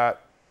is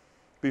that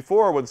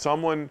before, when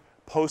someone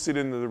posted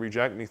into the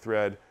reject me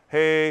thread,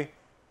 hey,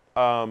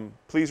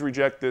 please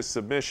reject this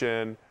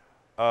submission,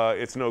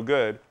 it's no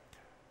good,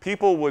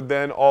 people would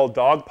then all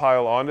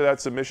dogpile onto that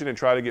submission and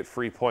try to get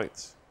free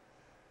points.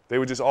 They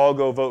would just all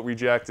go vote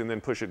reject and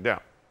then push it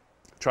down.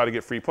 Try to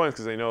get free points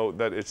because they know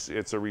that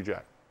it's a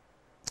reject.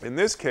 In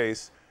this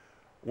case,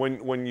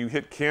 when you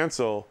hit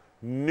cancel,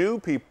 new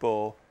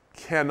people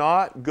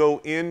cannot go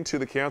into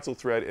the cancel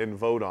thread and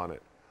vote on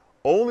it.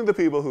 Only the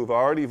people who've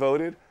already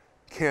voted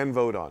can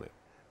vote on it.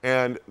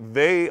 And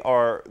they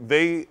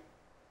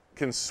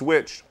can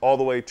switch all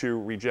the way to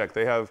reject.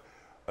 They have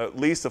at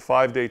least a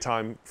 5-day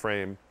time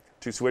frame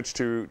to switch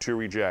to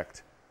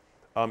reject.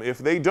 If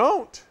they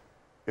don't,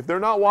 if they're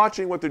not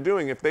watching what they're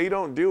doing, if they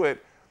don't do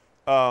it,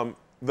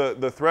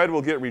 the thread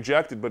will get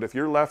rejected. But if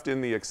you're left in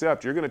the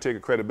accept, you're going to take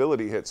a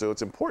credibility hit. So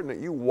it's important that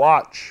you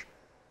watch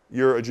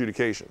your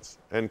adjudications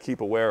and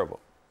keep aware of them.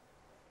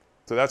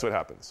 So that's what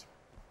happens.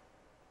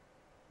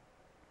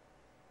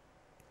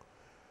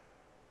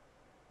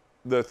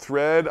 The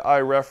thread I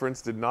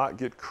referenced did not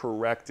get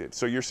corrected.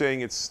 So you're saying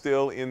it's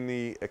still in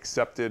the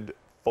accepted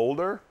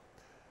folder?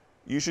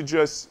 You should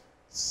just,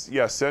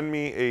 yeah, send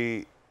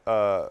me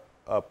a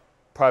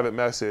private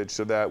message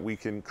so that we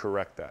can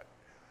correct that.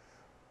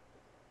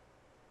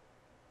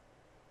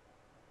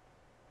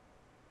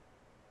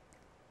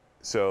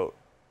 So,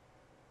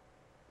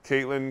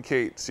 Caitlin,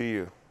 Kate, see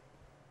you.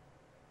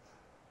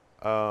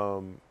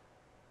 To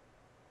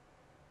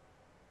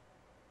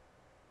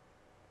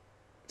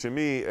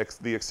me,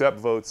 the accept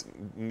votes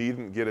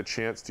needn't get a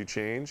chance to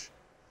change.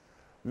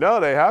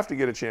 No, they have to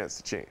get a chance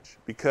to change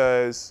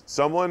because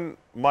someone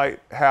might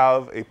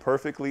have a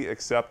perfectly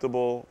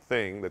acceptable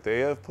thing that they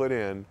have put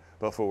in,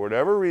 but for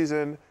whatever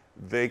reason,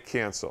 they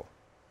cancel.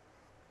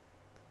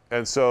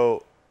 And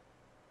so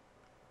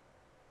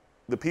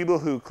the people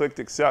who clicked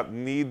accept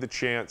need the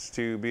chance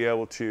to be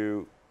able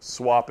to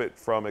swap it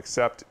from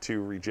accept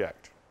to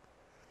reject.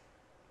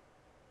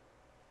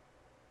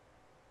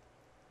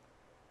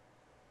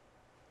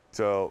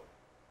 So,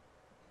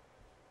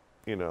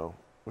 you know,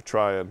 we're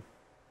trying.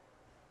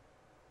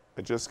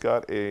 I just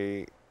got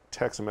a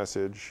text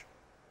message.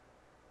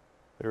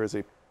 There is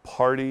a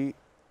party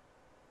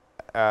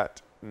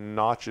at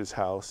Notch's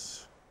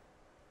house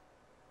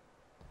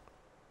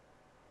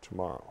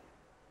tomorrow.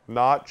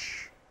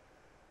 Notch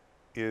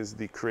is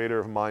the creator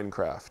of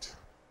Minecraft.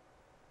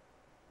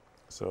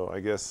 So I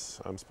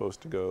guess I'm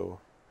supposed to go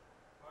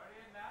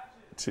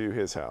to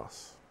his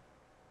house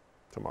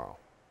tomorrow,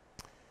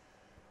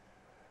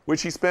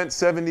 which he spent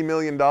 $70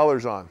 million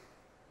on.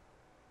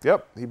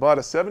 Yep, he bought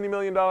a $70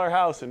 million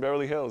house in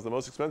Beverly Hills, the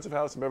most expensive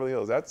house in Beverly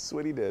Hills. That's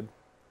what he did.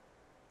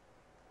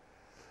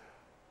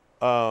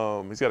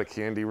 He's got a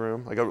candy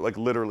room, like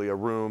literally a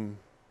room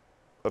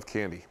of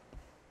candy.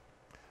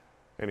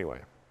 Anyway,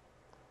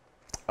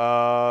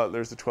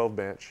 there's the 12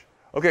 bench.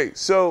 Okay,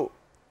 so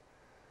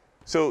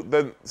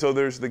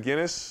there's the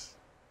Guinness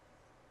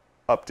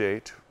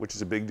update, which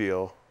is a big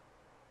deal.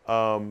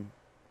 We're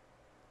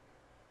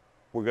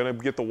gonna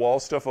get the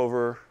wall stuff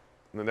over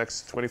in the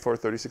next 24,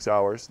 36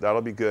 hours.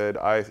 That'll be good.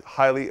 I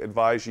highly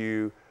advise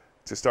you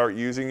to start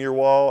using your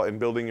wall and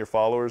building your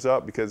followers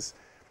up because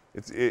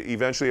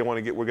eventually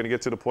we're going to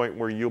get to the point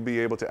where you'll be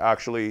able to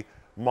actually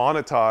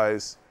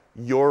monetize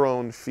your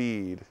own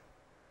feed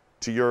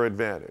to your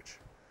advantage.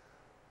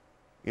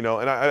 You know,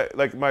 and I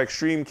like my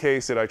extreme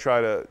case that I try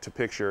to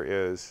picture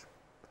is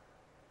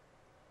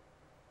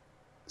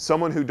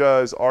someone who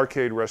does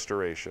arcade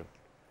restoration.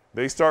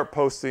 They start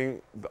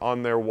posting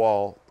on their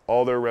wall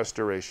all their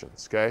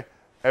restorations, okay?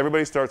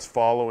 Everybody starts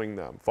following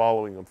them.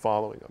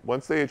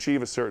 Once they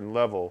achieve a certain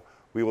level,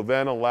 we will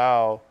then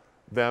allow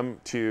them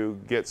to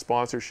get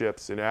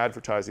sponsorships and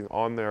advertising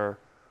on their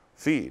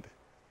feed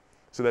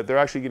so that they're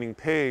actually getting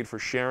paid for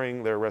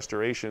sharing their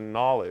restoration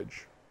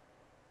knowledge.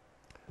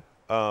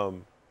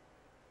 And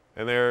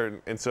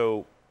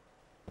so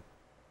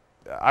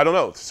I don't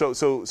know.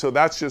 So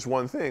that's just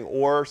one thing.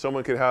 Or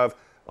someone could have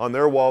on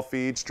their wall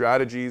feed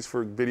strategies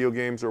for video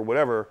games or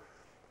whatever.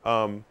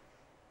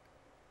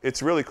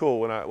 It's really cool.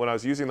 When I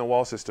was using the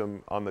wall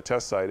system on the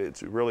test site,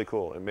 it's really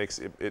cool. It makes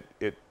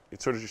it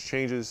sort of just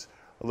changes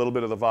a little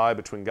bit of the vibe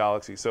between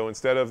Galaxy. So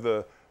instead of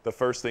the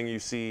first thing you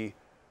see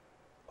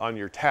on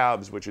your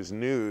tabs, which is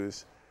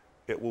news,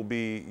 it will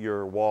be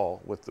your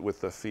wall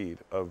with the feed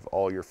of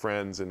all your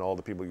friends and all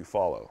the people you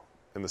follow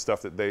and the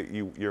stuff that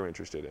you're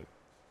interested in.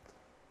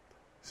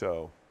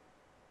 So,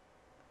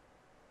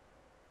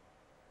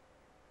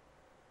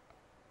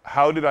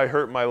 how did I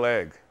hurt my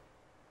leg?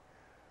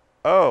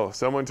 Oh,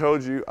 someone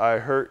told you I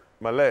hurt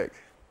my leg.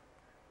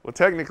 Well,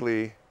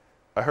 technically,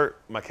 I hurt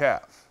my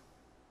calf.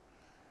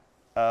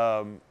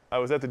 I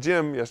was at the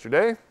gym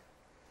yesterday,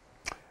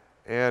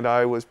 and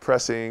I was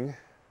pressing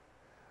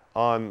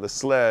on the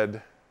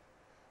sled.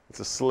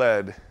 It's a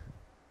sled.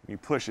 You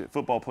push it.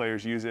 Football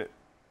players use it.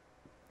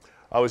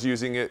 I was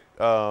using it,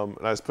 and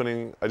I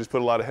just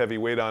put a lot of heavy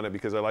weight on it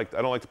because I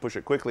don't like to push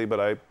it quickly, but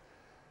I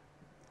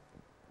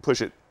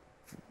push it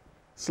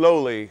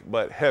slowly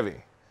but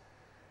heavy.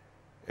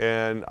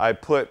 And I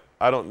put,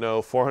 I don't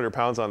know, 400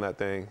 pounds on that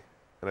thing,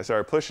 and I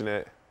started pushing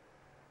it.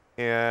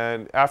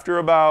 And after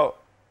about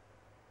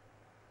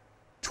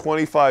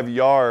 25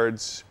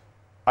 yards,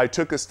 I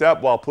took a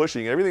step while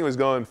pushing. Everything was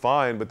going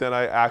fine, but then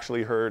I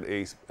actually heard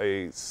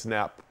a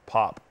snap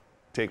pop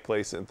take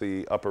place at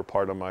the upper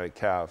part of my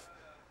calf.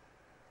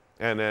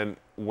 And then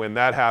when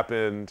that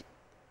happened,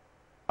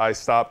 I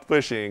stopped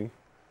pushing,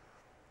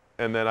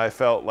 and then I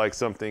felt like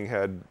something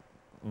had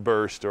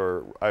burst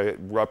or I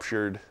had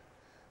ruptured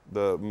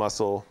the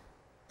muscle.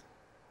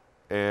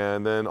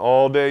 And then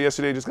all day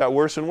yesterday just got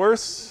worse and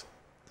worse.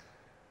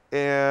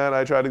 And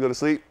I tried to go to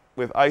sleep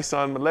with ice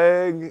on my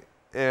leg.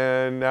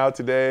 And now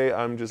today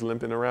I'm just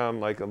limping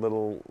around like a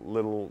little,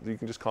 you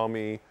can just call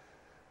me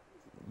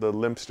the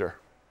limpster.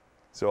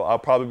 So I'll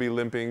probably be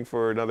limping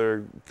for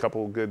another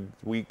couple good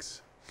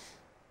weeks.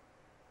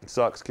 It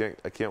sucks.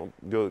 I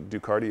can't do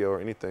cardio or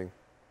anything.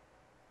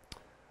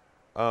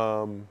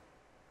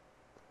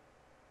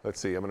 Let's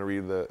see. I'm going to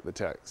read the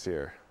text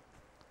here.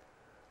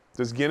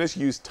 Does Guinness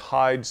use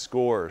tied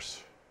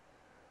scores?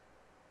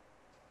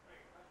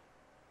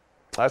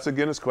 That's a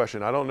Guinness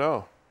question. I don't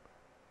know.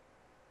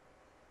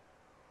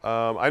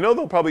 I know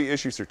they'll probably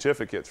issue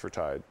certificates for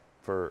tied.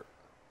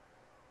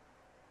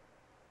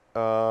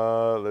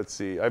 Let's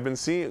see.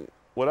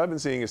 What I've been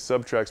seeing is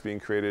subtracks being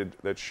created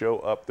that show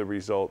up the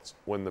results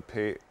when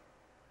the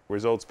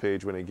results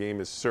page when a game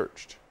is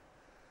searched.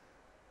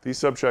 These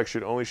subtracks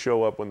should only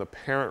show up when the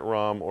parent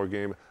ROM or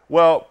game.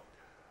 Well,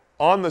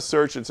 on the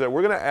search it said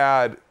we're going to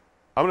add.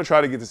 I'm going to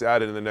try to get this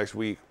added in the next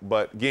week,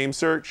 but game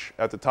search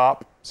at the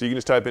top, so you can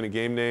just type in a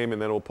game name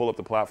and then it will pull up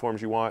the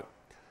platforms you want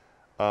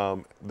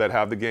that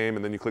have the game,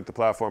 and then you click the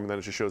platform and then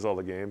it just shows all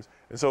the games.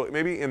 And so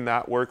maybe in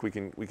that work we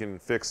can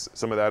fix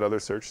some of that other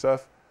search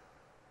stuff.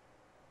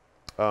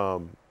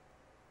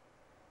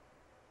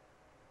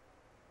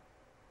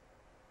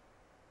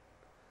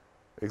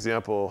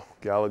 Example,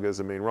 Galaga is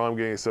the main ROM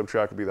game.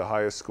 Subtract would be the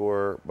highest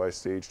score by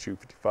stage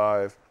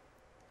 255.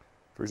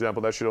 For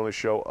example, that should only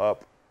show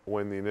up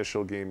when the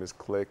initial game is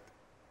clicked.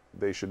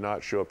 They should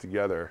not show up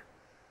together.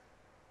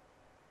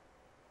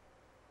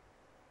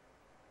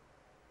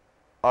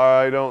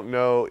 I don't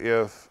know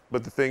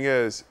but the thing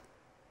is,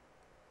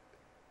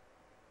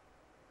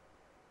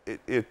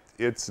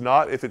 it's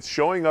not, if it's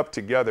showing up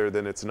together,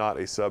 then it's not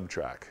a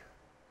subtrack.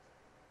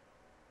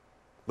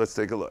 Let's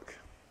take a look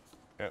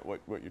at what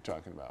you're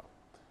talking about.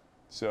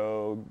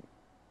 So,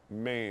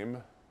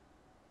 MAME,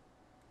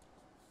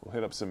 we'll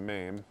hit up some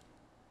MAME.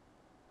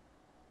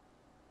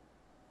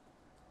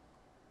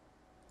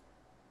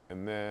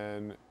 And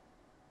then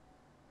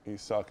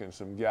he's talking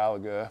some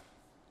Galaga.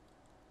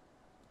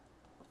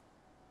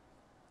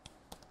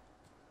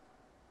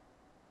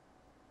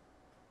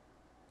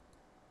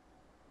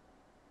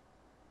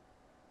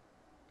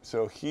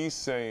 So he's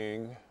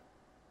saying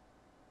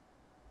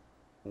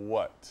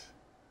what?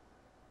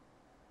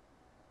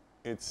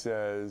 It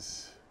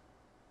says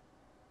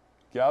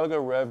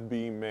Galaga Rev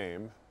B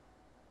MAME,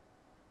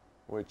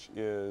 which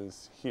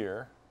is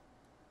here.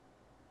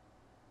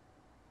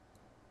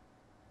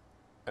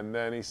 And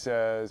then he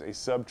says a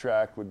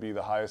subtract would be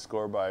the highest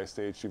score by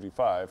stage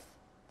 2v5.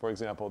 For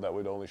example, that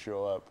would only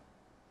show up.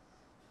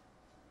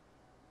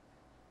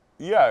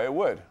 Yeah, it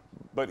would.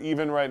 But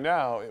even right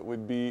now, it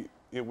would be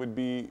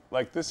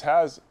like this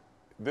has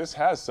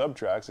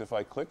subtracts if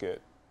I click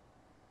it.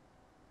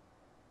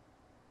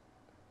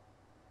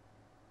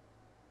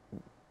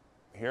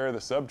 Here are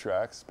the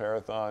subtracts,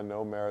 marathon,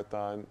 no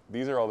marathon.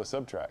 These are all the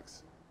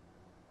subtracts.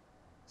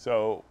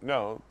 So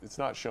no, it's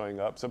not showing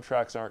up.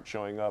 Subtracts aren't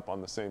showing up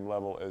on the same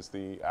level as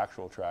the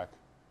actual track.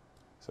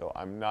 So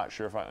I'm not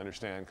sure if I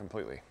understand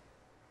completely.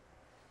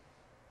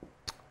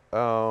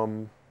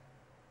 There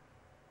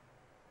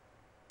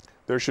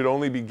should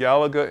only be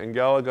Galaga and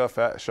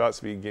Galaga shot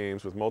speed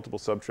games with multiple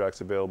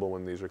subtracks available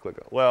when these are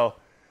clickable. Well,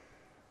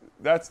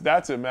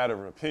 that's a matter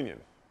of opinion,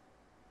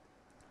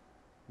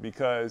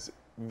 because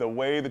the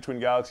way the Twin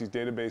Galaxies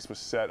database was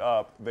set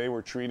up, they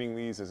were treating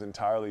these as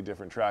entirely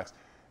different tracks.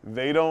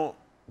 They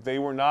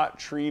were not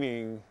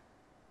treating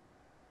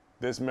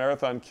this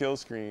Marathon Kill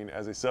Screen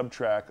as a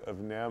subtrack of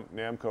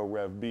Namco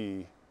Rev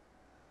B.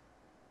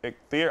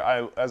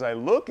 As I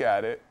look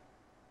at it,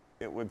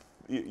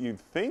 you'd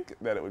think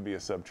that it would be a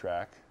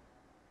subtrack.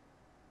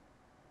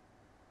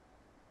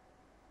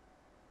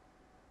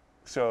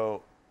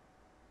 So,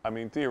 I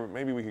mean,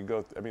 maybe we could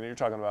go. I mean, you're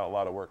talking about a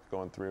lot of work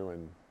going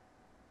through,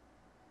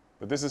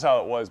 but this is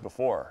how it was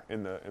before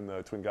in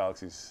the Twin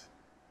Galaxies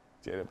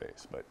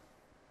database. But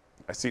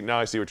now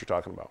I see what you're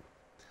talking about.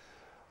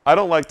 I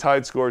don't like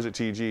tied scores at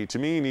TG. To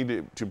me, you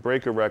need to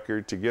break a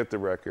record to get the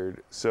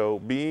record. So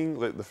being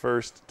the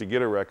first to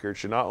get a record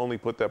should not only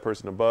put that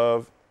person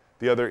above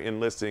the other in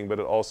listing, but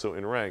also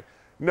in rank.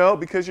 No,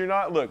 because you're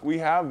not. Look, we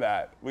have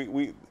that.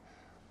 We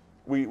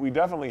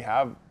definitely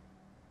have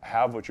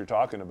what you're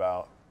talking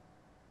about,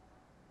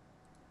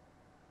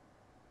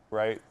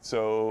 right?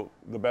 So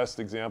the best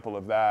example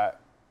of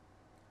that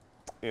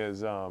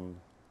is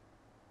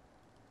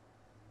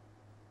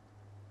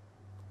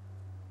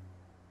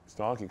it's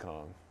Donkey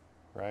Kong,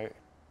 right?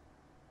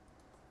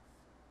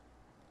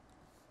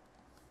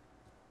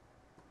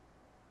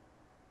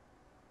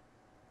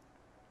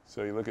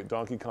 So you look at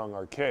Donkey Kong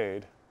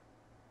Arcade,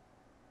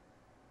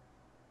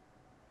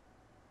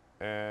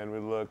 and we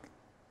look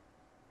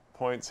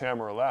points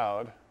hammer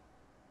allowed,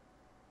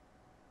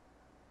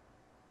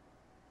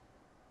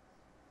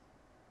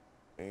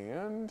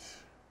 and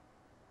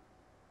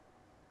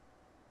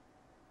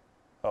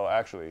oh,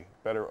 actually,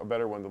 a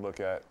better one to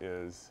look at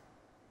is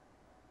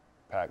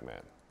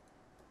Pac-Man.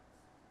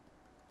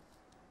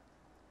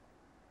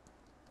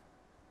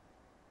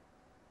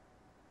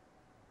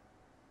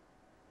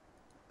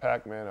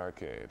 Pac-Man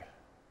Arcade.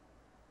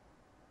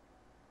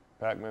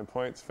 Pac-Man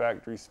points,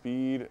 factory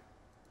speed.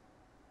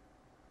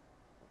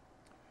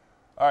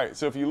 All right,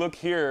 so if you look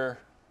here,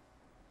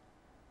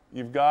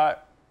 you've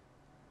got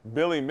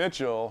Billy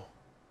Mitchell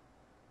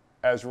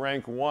as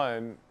rank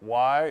 1.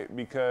 Why?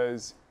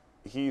 Because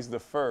he's the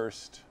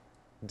first,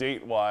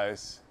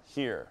 date-wise,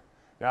 here.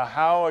 Now,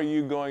 how are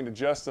you going to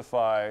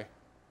justify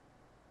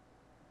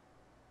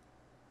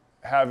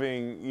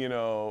having,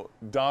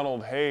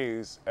 Donald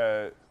Hayes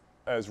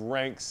as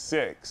rank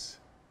 6?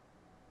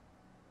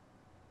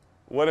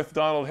 What if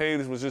Donald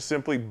Hayes was just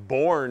simply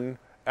born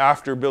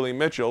after Billy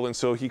Mitchell, and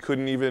so he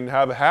couldn't even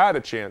have had a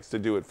chance to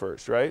do it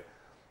first, right?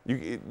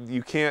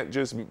 You can't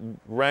just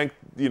rank,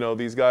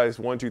 these guys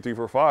 1, 2, 3,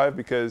 4, 5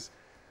 because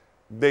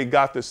they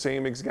got the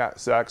same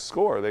exact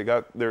score.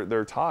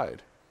 They're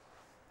tied.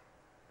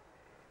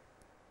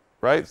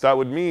 Right? So that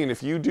would mean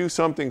if you do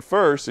something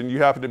first and you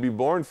happen to be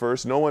born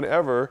first, no one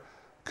ever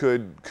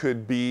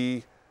could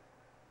be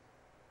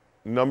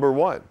number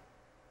 1.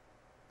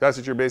 That's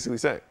what you're basically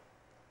saying.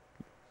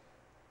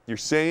 You're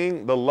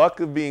saying the luck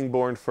of being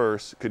born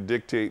first could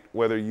dictate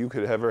whether you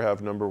could ever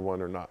have number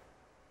 1 or not.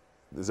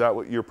 Is that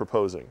what you're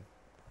proposing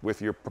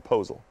with your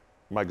proposal,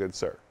 my good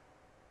sir?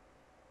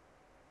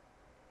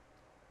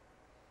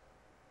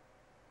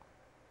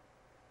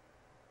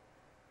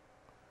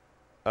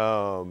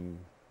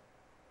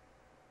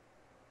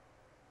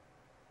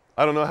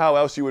 I don't know how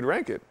else you would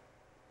rank it.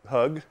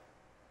 Hug.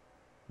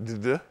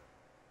 It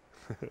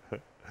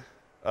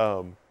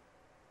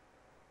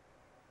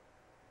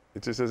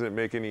just doesn't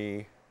make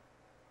any...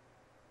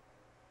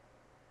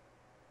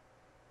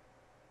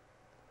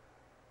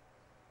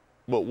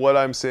 But what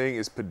I'm saying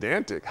is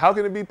pedantic. How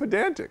can it be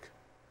pedantic?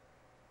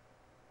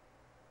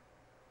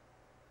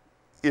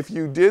 If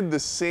you did the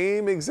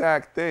same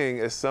exact thing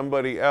as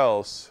somebody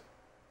else,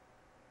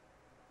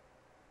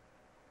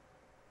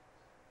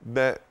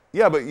 that...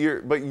 Yeah, but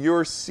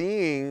you're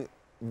seeing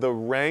the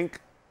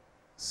rank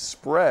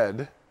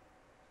spread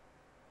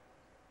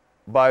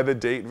by the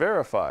date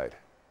verified.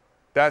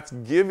 That's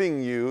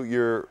giving you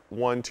your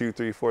 1, 2,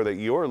 3, 4 that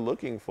you're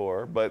looking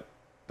for, but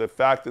the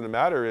fact of the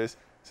matter is,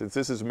 since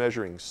this is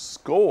measuring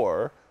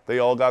score, they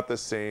all got the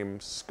same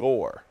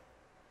score.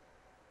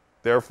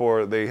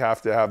 Therefore, they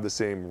have to have the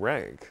same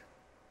rank.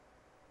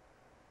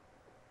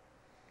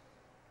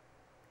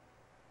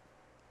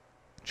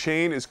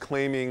 Chain is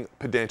claiming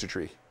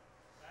pedantry.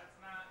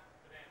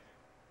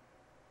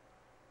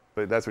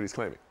 But that's what he's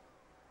claiming.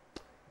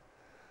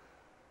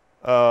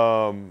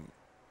 All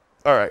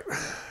right.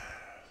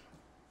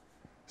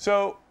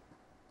 So,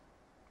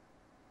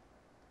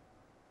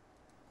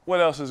 what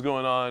else is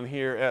going on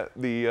here at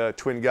the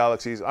Twin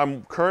Galaxies?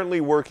 I'm currently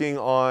working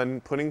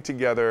on putting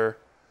together,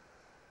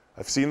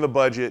 I've seen the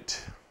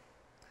budget,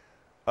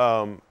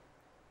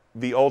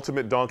 the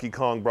ultimate Donkey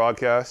Kong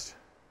broadcast.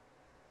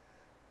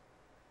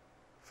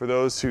 For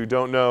those who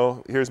don't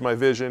know, here's my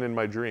vision and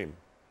my dream.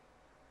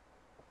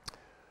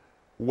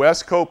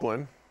 Wes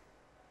Copeland,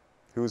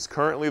 who is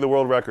currently the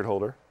world record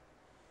holder,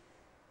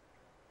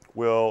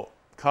 will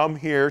come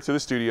here to the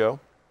studio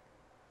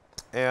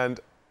and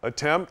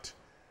attempt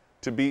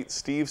to beat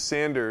Steve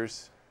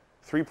Sanders'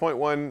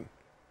 3.1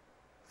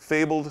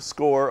 fabled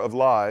score of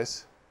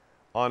lies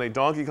on a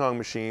Donkey Kong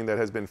machine that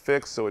has been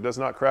fixed so it does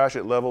not crash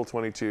at level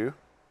 22.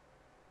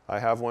 I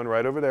have one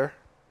right over there.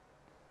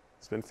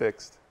 It's been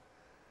fixed.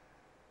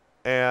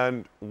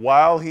 And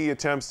while he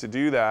attempts to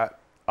do that,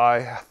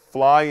 I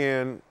fly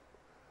in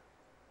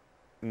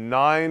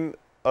 9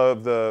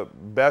 of the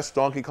best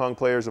Donkey Kong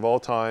players of all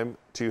time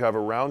to have a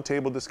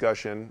roundtable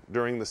discussion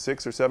during the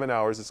 6 or 7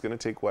 hours it's going to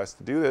take Wes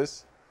to do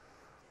this.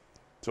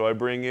 So I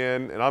bring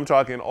in, and I'm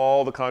talking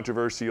all the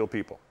controversial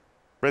people.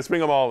 Let's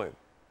bring them all in.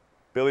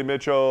 Billy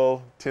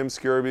Mitchell, Tim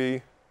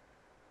Skirby,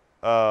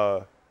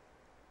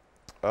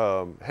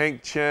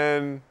 Hank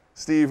Chen,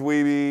 Steve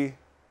Wiebe.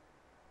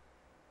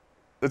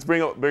 Let's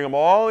bring them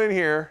all in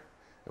here,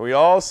 and we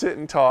all sit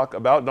and talk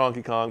about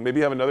Donkey Kong.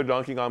 Maybe have another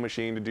Donkey Kong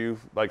machine to do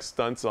like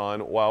stunts on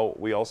while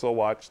we also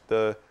watch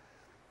the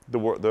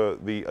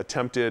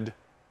attempted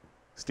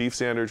Steve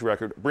Sanders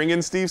record. Bring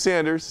in Steve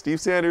Sanders. Steve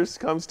Sanders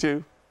comes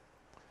too.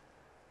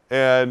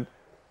 And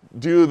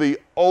do the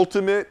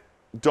ultimate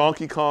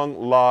Donkey Kong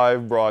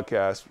live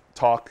broadcast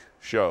talk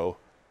show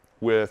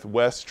with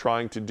Wes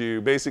trying to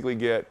do,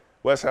 basically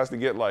Wes has to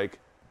get like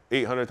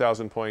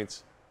 800,000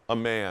 points a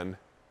man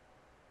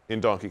in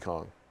Donkey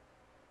Kong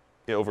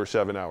in over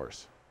 7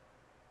 hours.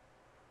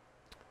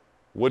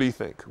 What do you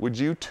think? Would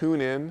you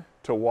tune in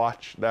to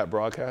watch that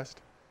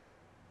broadcast?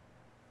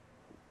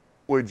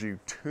 Would you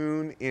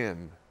tune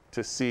in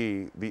to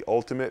see the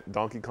ultimate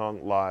Donkey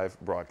Kong live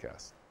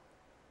broadcast?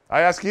 I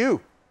ask you.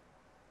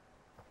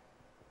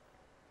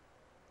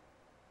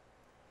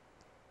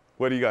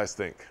 What do you guys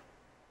think?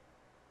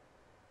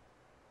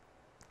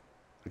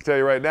 I can tell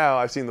you right now,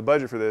 I've seen the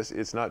budget for this.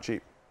 It's not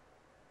cheap.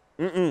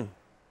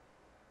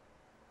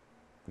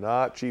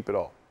 Not cheap at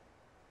all.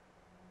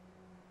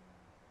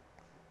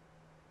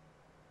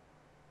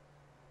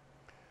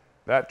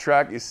 That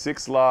track is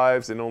 6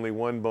 lives and only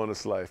 1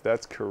 bonus life.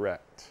 That's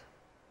correct.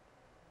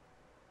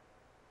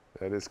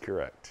 That is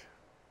correct.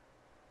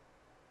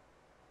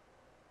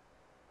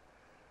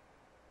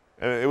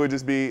 And it would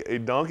just be a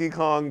Donkey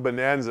Kong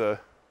bonanza.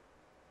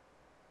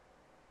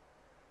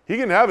 He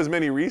can have as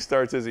many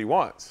restarts as he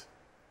wants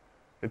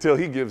until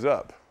he gives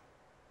up.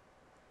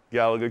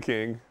 Galaga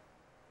King.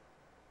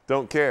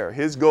 Don't care.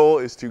 His goal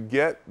is to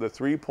get the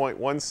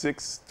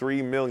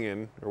 3.163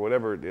 million, or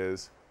whatever it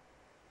is,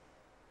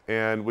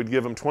 and would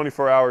give him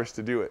 24 hours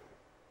to do it.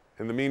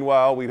 In the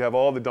meanwhile, we'd have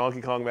all the Donkey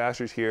Kong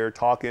masters here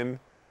talking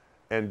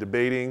and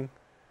debating.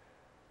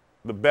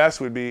 The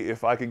best would be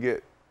if I could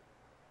get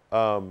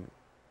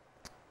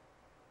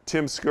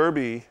Tim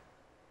Skirby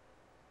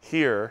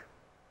here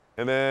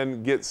and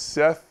then get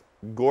Seth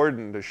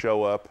Gordon to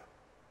show up,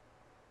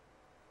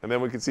 and then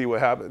we could see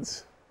what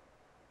happens.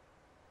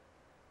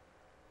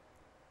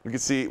 We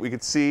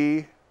could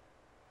see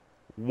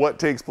what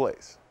takes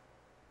place.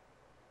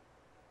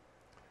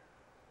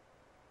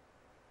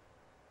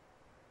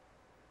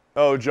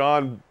 Oh,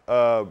 John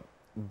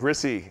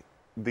Brissy,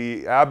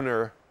 the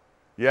Abner,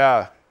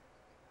 yeah,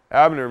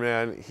 Abner,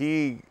 man,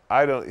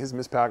 his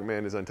Miss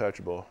Pac-Man is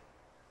untouchable.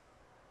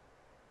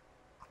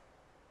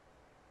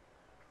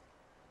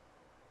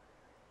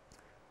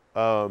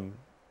 I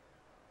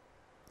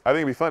think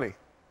it'd be funny.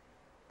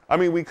 I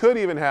mean, we could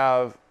even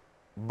have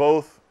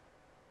both.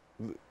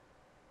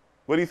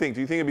 What do you think?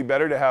 Do you think it'd be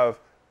better to have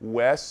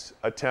Wes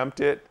attempt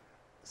it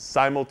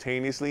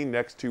simultaneously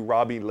next to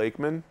Robbie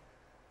Lakeman,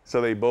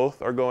 so they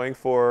both are going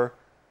for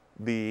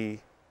the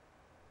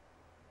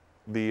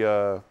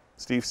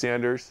Steve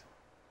Sanders?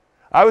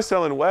 I was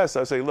telling Wes,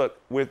 I say, look,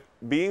 with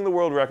being the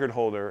world record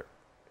holder,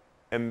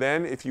 and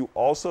then if you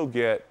also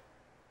get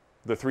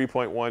the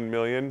 3.1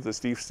 million, the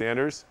Steve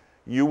Sanders,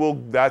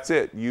 that's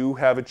it. You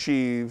have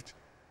achieved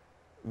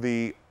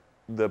the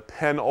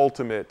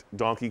penultimate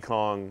Donkey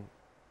Kong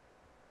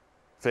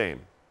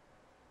fame.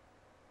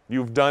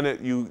 You've done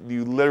it.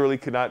 You literally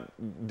could not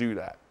do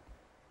that.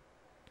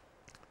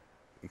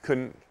 You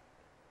couldn't.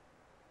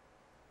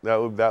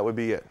 That would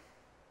be it.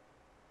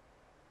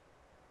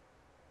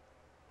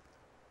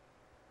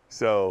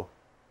 So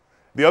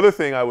the other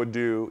thing I would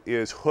do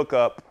is hook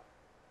up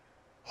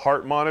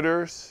heart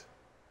monitors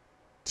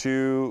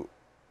to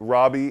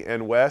Robbie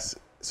and Wes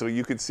so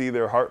you could see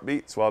their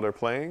heartbeats while they're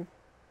playing,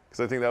 because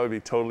I think that would be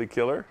totally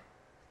killer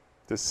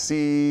to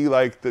see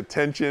like the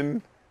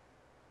tension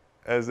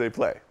as they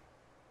play.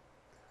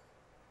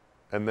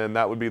 And then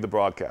that would be the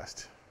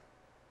broadcast.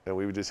 And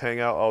we would just hang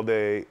out all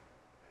day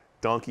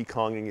Donkey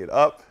Konging it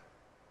up.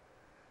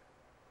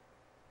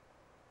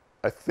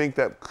 I think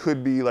that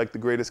could be like the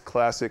greatest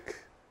classic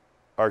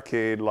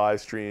arcade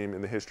live stream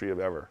in the history of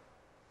ever.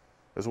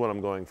 That's what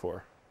I'm going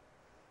for.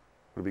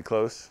 Would it be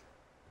close?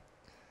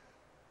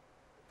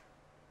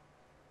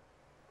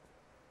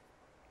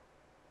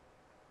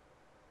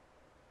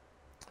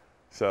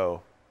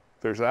 So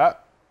there's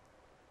that.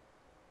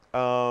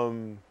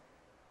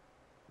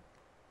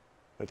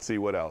 Let's see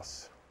what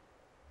else.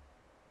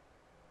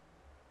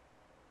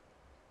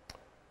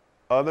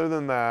 Other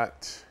than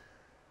that,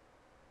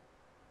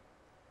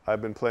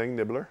 I've been playing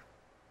Nibbler.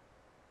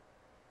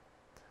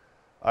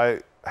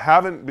 I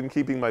haven't been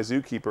keeping my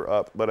Zookeeper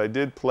up, but I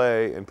did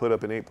play and put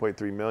up an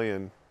 8.3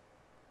 million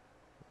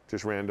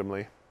just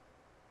randomly.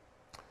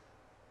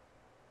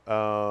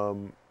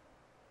 So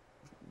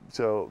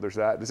there's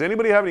that. Does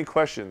anybody have any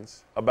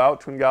questions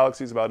about Twin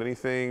Galaxies, about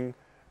anything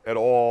at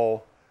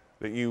all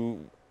that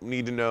you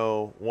need to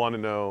know, want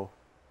to know?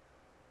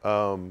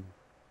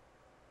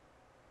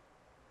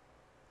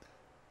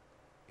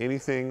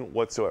 Anything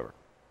whatsoever?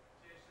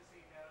 Just so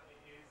you know, it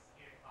is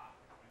 8 o'clock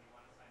when you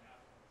want to sign up.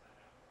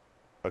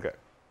 Okay.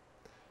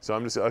 So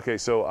I'm just, okay,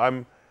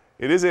 so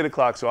it is 8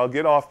 o'clock, so I'll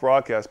get off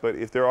broadcast, but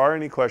if there are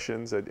any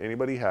questions that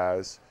anybody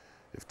has,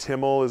 if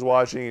Timmel is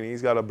watching and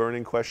he's got a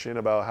burning question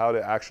about how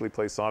to actually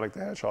play Sonic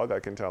the Hedgehog, I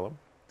can tell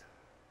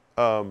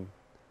him.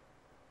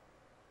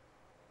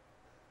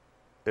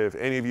 If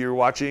any of you are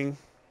watching,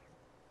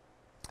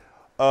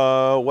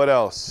 what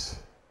else?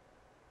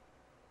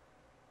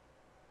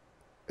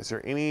 Is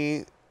there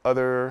any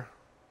other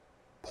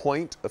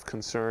point of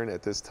concern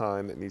at this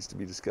time that needs to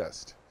be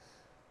discussed?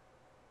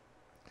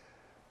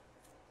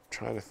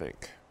 Trying to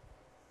think.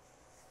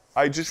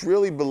 I just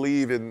really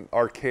believe in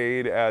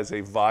arcade as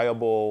a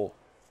viable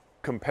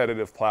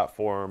competitive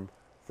platform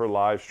for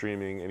live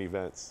streaming and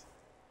events.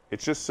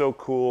 It's just so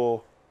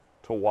cool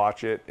to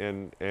watch it,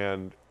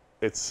 and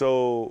it's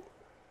so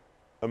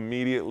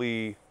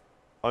immediately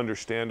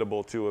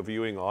understandable to a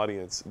viewing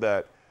audience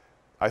that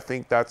I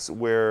think that's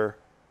where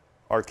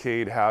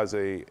arcade has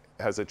a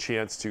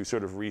chance to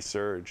sort of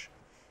resurge.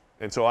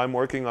 And so I'm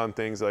working on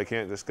things that I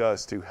can't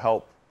discuss to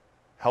help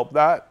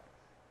that,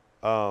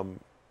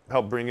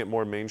 help bring it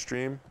more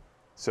mainstream.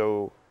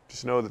 So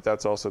just know that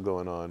that's also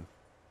going on.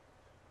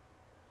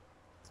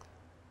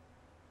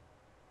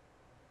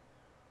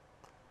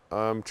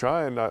 I'm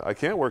trying. I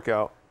can't work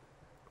out.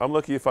 I'm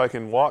lucky if I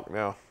can walk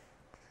now.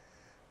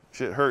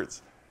 Shit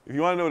hurts. If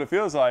you want to know what it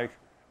feels like,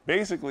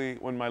 basically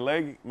when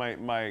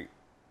my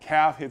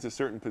calf hits a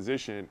certain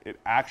position, it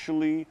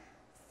actually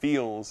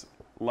feels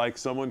like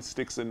someone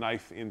sticks a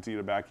knife into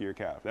the back of your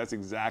calf. That's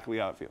exactly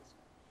how it feels.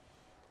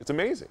 It's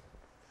amazing.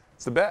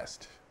 It's the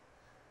best.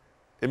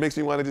 It makes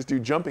me want to just do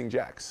jumping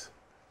jacks,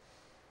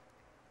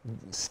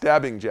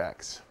 stabbing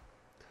jacks.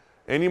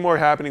 Any more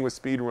happening with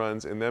speed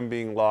runs and them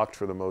being locked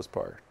for the most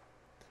part?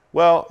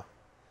 Well,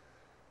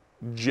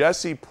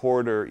 Jesse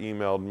Porter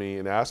emailed me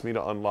and asked me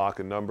to unlock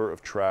a number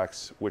of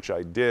tracks, which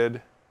I did.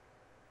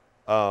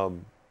 There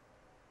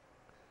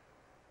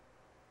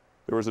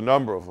was a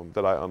number of them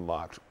that I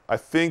unlocked. I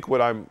think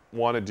what I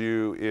want to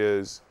do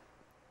is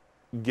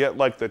get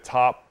like the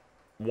top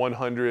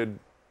 100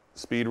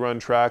 speedrun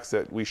tracks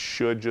that we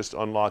should just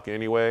unlock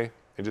anyway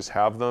and just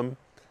have them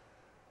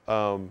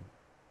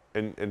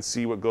and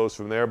see what goes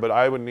from there. But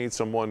I would need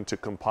someone to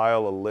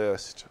compile a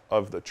list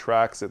of the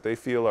tracks that they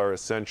feel are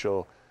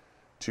essential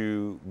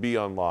to be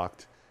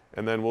unlocked,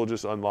 and then we'll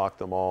just unlock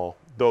them all.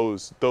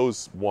 Those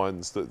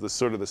ones, the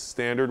sort of the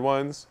standard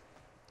ones,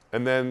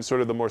 and then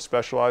sort of the more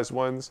specialized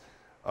ones,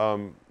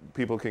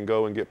 people can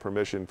go and get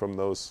permission from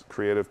those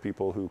creative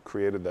people who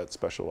created that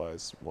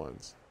specialized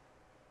ones.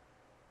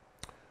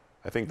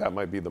 I think that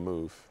might be the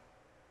move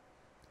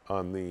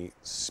on the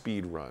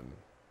speed run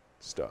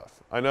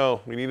stuff. I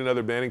know we need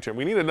another banning term.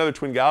 We need another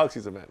Twin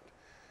Galaxies event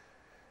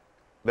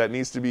that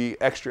needs to be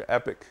extra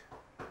epic.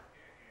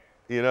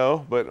 You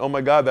know, but oh my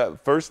God, the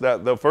first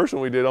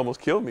one we did almost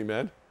killed me,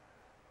 man.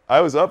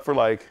 I was up for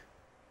like,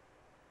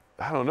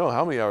 I don't know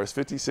how many hours,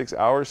 56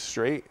 hours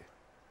straight.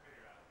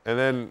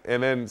 And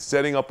then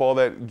setting up all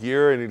that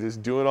gear and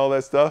just doing all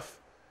that stuff.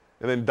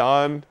 And then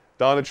Don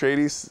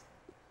Atreides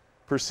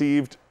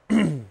perceived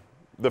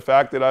the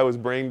fact that I was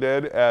brain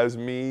dead as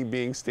me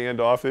being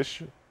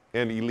standoffish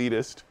and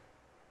elitist.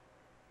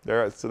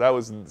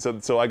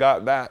 So I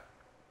got that.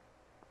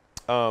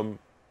 And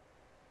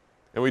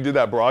we did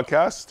that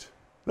broadcast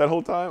that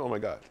whole time. Oh my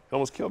God, it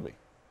almost killed me.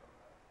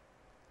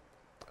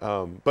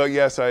 But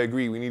yes, I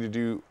agree. We need to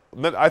do.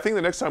 I think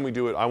the next time we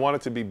do it, I want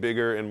it to be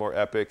bigger and more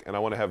epic, and I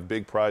want to have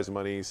big prize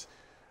monies,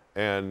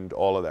 and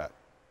all of that.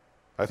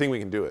 I think we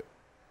can do it.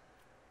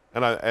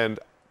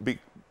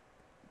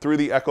 Through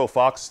the Echo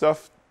Fox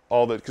stuff,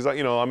 all that, because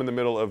I'm in the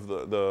middle of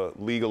the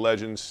League of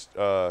Legends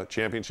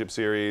Championship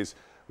Series.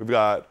 We've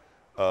got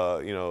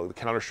the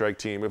Counter-Strike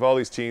team. We have all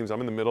these teams. I'm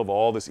in the middle of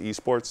all this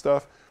esports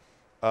stuff.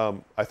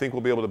 I think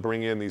we'll be able to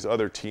bring in these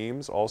other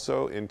teams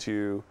also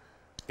into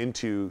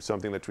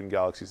something that Twin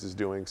Galaxies is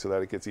doing, so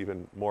that it gets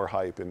even more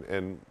hype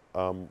and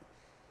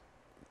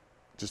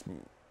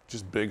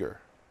just bigger.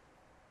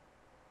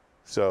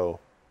 So,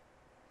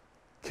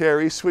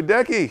 Carrie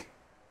Swidecki.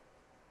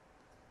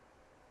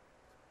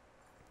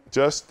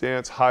 Just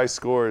Dance high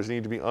scores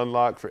need to be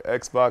unlocked for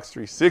Xbox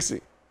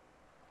 360.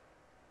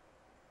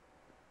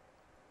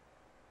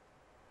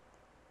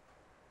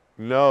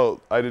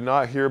 No, I did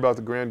not hear about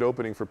the grand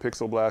opening for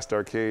Pixel Blast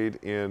Arcade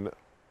in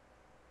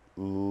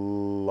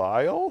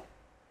Lisle,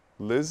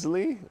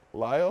 Illinois.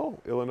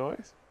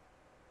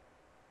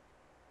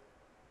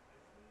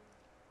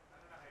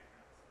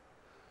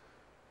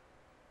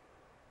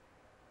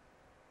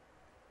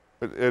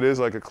 It is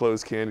like a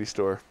closed candy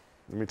store,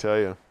 let me tell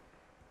you.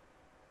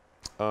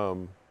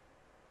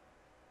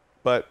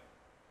 but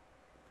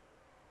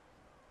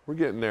we're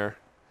getting there.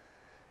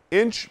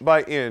 Inch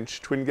by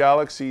inch, Twin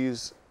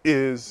Galaxies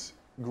is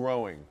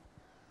growing,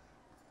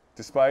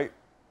 despite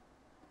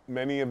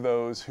many of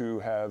those who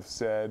have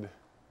said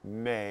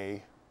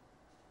nay.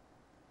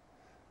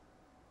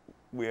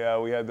 We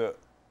had to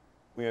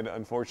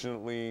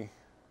unfortunately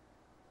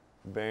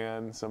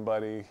ban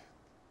somebody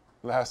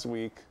last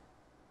week.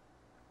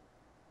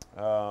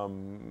 That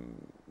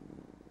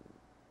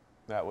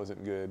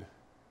wasn't good.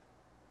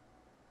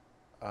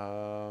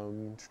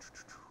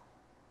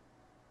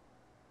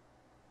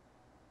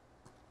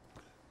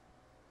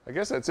 I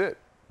guess that's it.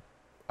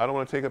 I don't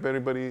want to take up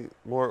anybody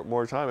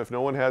more time. If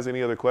no one has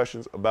any other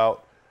questions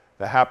about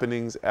the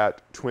happenings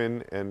at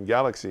Twin and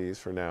Galaxies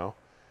for now,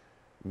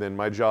 then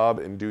my job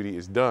and duty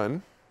is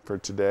done for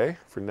today,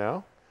 for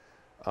now.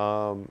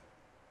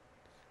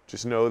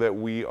 Just know that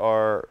we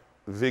are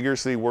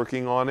vigorously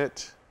working on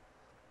it.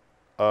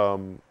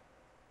 I'm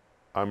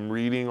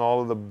reading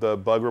all of the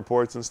bug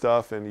reports and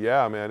stuff, and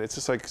yeah, man, it's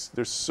just like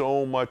there's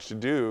so much to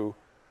do.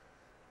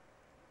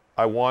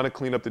 I want to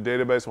clean up the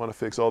database. I want to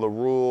fix all the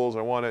rules.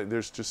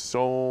 There's just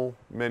so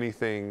many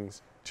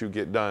things to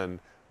get done.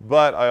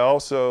 But I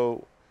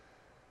also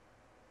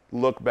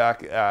look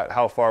back at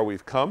how far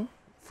we've come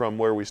from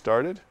where we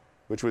started,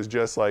 which was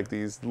just like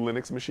these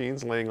Linux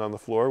machines laying on the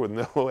floor with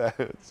no,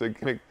 so I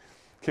can't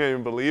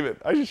even believe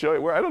it. I should show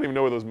you I don't even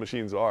know where those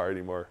machines are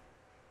anymore.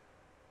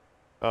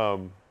 Are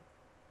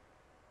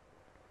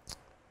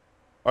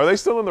they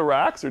still in the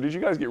racks, or did you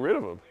guys get rid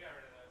of them? We got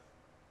rid of those.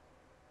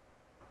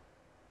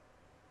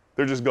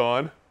 They're just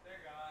gone? They're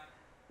gone.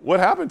 What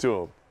happened to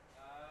them?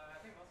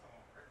 I think most of them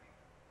weren't working.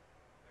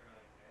 They were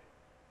like dead.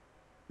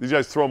 Did you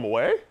guys throw them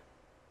away? There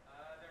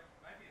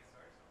might be a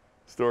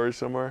storage somewhere. Storage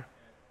somewhere?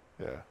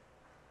 Yeah.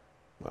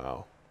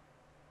 Wow.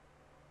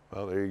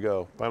 Well, there you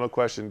go. Final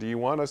question. Do you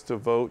want us to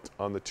vote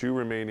on the 2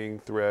 remaining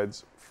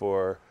threads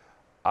for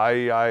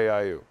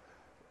IEIIU?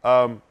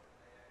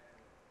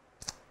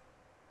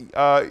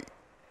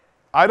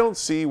 I don't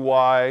see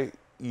why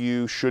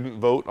you shouldn't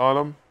vote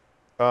on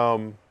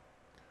them.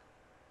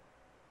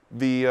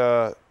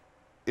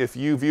 If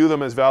you view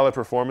them as valid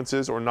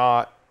performances or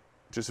not,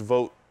 just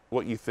vote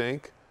what you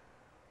think.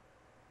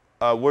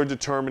 We're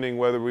determining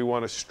whether we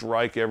want to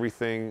strike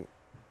everything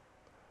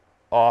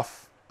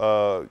off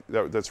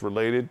that's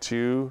related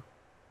to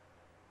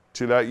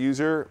that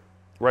user.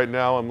 Right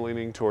now, I'm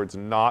leaning towards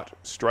not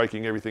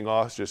striking everything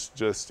off.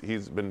 Just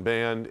he's been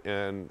banned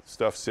and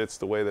stuff sits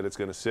the way that it's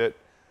going to sit,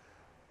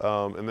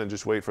 and then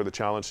just wait for the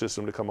challenge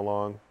system to come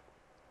along.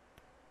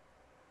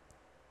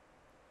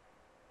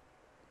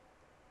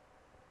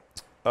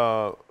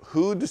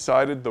 Who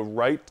decided the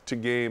Right to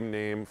Game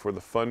name for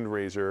the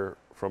fundraiser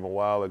from a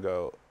while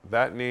ago?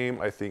 That name,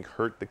 I think,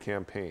 hurt the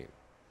campaign.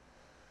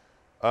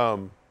 I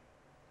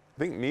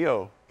think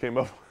Neo came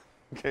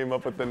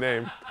up with the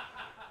name.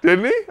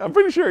 Didn't he? I'm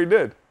pretty sure he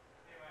did.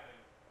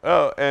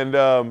 Oh, and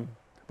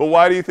but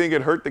why do you think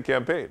it hurt the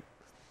campaign?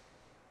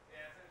 Yeah,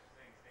 it's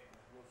an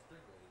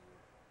interesting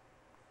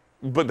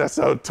statement. But that's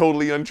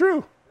totally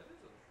untrue.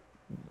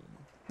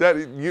 That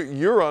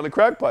you're on a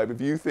crack pipe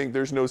if you think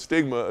there's no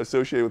stigma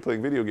associated with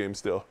playing video games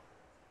still.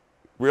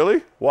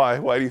 Really? Why?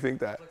 Why do you think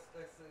that? That's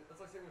like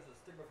saying there's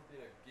a stigma for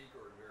being a geek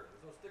or a nerd.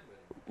 There's no stigma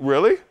anymore.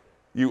 Really?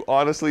 You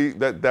honestly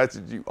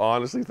you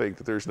honestly think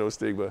that there's no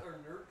stigma? Or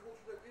nerd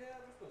culture, yeah,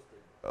 there's no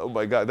stigma. Oh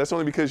my God, that's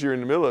only because you're in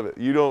the middle of it.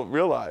 You don't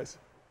realize.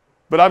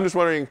 But I'm just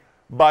wondering,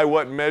 by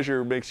what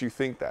measure makes you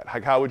think that?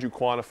 Like, how would you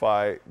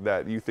quantify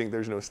that you think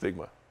there's no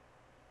stigma?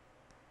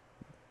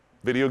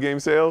 Video game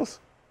sales?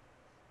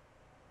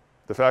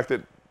 The fact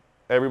that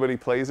everybody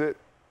plays it,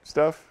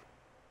 stuff?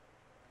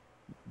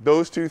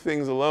 Those 2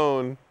 things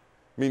alone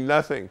mean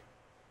nothing.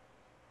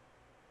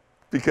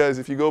 Because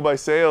if you go by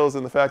sales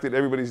and the fact that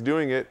everybody's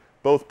doing it,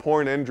 both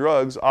porn and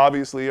drugs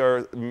obviously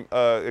are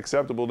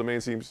acceptable to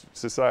mainstream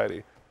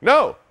society.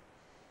 No,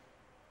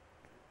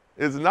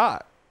 it's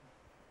not.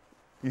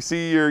 You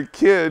see your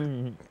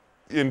kid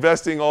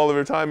investing all of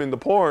their time into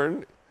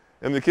porn,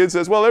 and the kid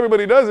says, well,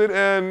 everybody does it,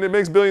 and it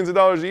makes billions of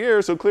dollars a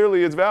year, so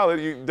clearly it's valid.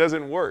 It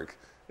doesn't work.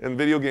 And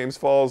video games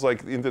falls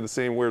like into the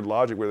same weird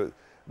logic where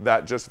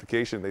that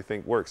justification they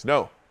think works.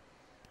 No,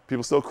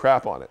 people still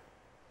crap on it.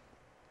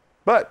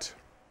 But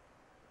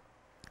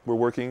we're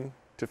working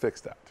to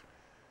fix that.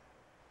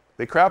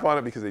 They crap on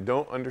it because they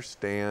don't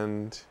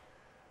understand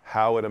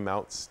how it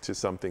amounts to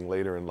something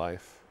later in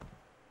life.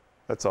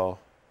 That's all.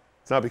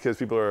 It's not because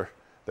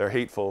they're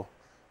hateful.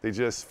 They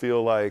just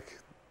feel like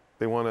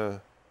they want to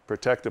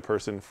protect a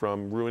person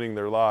from ruining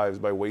their lives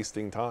by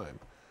wasting time.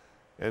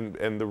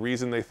 And the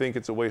reason they think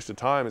it's a waste of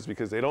time is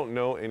because they don't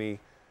know any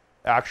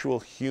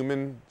actual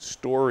human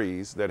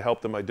stories that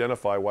help them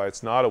identify why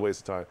it's not a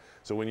waste of time.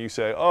 So when you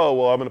say, oh,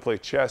 well, I'm going to play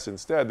chess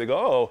instead, they go,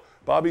 oh,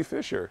 Bobby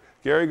Fischer,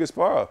 Gary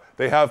Gasparov.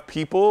 They have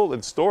people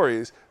and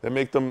stories that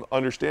make them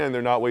understand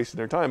they're not wasting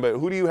their time. But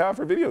who do you have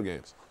for video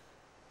games?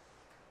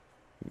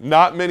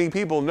 Not many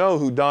people know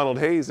who Donald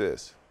Hayes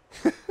is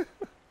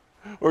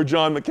or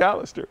John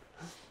McAllister.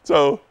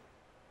 So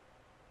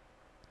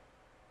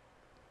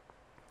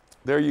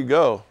there you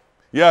go.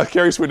 Yeah,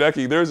 Carrie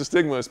Swidecki, there's a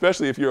stigma,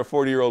 especially if you're a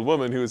 40-year-old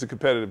woman who is a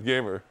competitive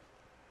gamer.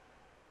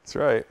 That's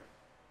right.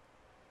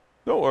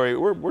 Don't worry,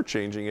 we're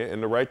changing it.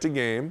 And the right to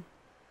game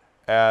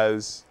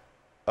as,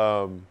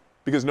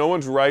 because no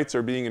one's rights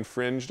are being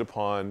infringed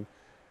upon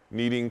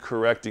needing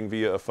correcting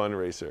via a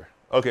fundraiser.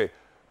 Okay,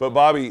 but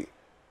Bobby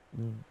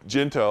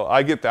Ginto,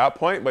 I get that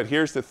point, but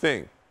here's the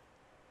thing.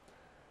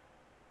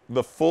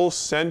 The full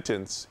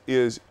sentence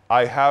is,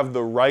 I have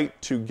the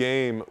right to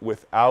game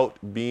without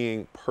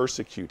being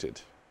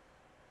persecuted.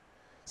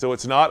 So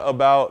it's not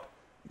about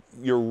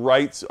your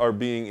rights are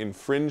being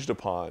infringed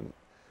upon,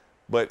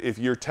 but if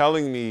you're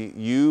telling me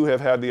you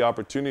have had the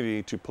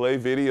opportunity to play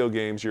video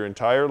games your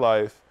entire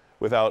life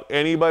without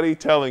anybody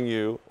telling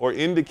you or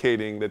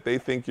indicating that they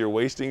think you're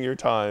wasting your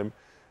time,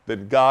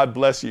 then God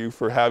bless you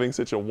for having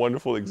such a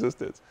wonderful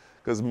existence.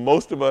 Because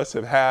most of us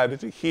have had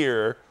to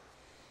hear,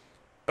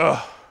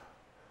 ugh,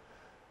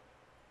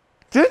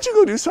 didn't you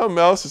go do something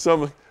else or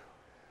something?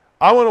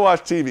 I want to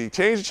watch TV,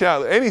 change the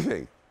channel,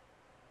 anything.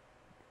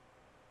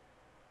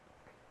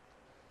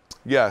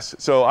 Yes,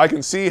 so I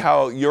can see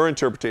how your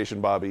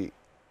interpretation, Bobby,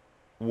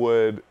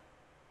 would,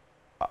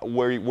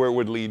 where it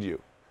would lead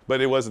you.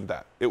 But it wasn't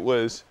that.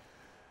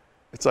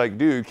 It's like,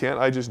 dude, can't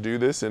I just do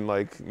this and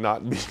like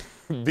not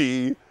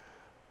be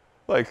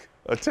like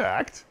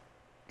attacked?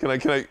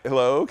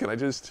 Hello, can I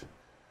just,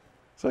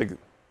 it's like,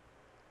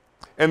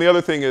 and the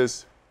other thing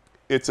is,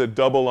 it's a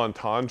double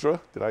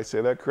entendre. Did I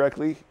say that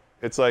correctly?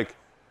 It's like,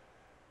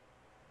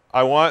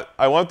 I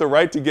want the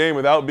right to game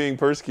without being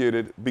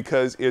persecuted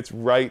because it's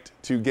right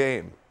to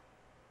game.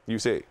 You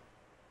see,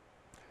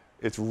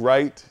 it's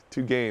right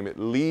to game. It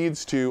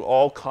leads to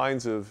all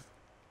kinds of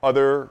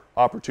other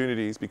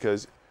opportunities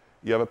because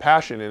you have a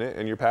passion in it,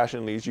 and your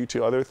passion leads you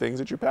to other things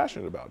that you're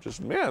passionate about.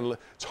 Just, man,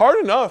 it's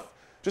hard enough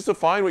just to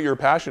find what you're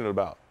passionate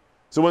about.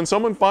 So when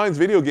someone finds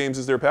video games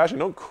as their passion,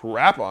 don't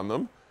crap on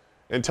them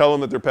and tell them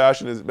that their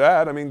passion is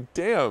bad. I mean,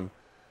 damn.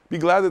 Be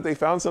glad that they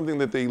found something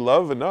that they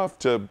love enough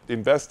to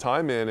invest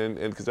time in, and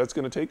because that's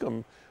going to take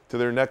them to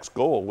their next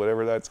goal,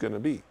 whatever that's going to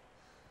be.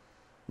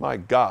 My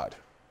God.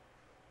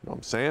 You know what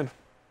I'm saying?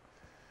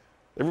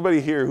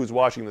 Everybody here who's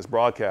watching this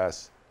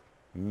broadcast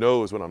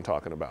knows what I'm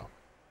talking about.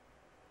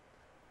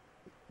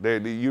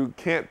 You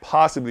can't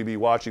possibly be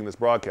watching this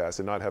broadcast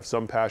and not have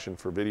some passion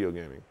for video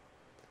gaming,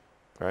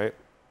 right?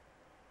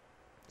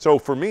 So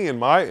for me, in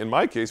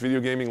my case,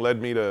 video gaming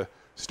led me to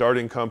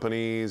starting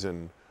companies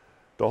and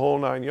the whole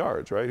 9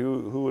 yards, right?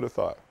 Who would have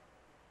thought?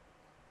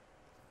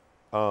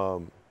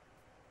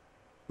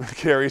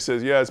 Carrie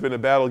says, yeah, it's been a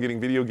battle getting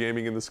video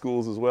gaming in the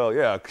schools as well.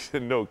 Yeah,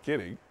 no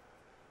kidding.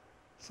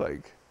 It's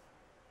like,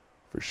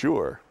 for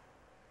sure.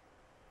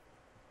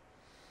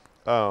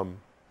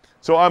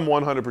 So I'm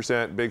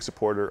 100% big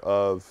supporter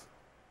of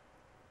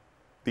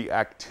the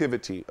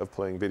activity of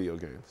playing video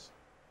games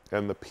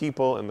and the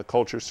people and the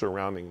culture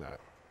surrounding that.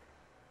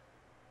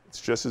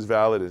 It's just as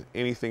valid as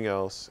anything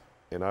else,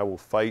 and I will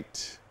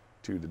fight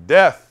to the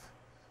death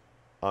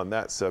on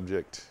that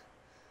subject.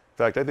 In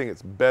fact, I think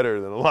it's better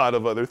than a lot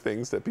of other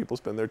things that people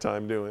spend their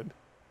time doing,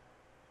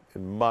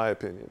 in my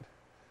opinion.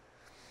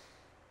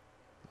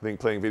 I think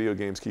playing video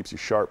games keeps you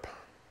sharp.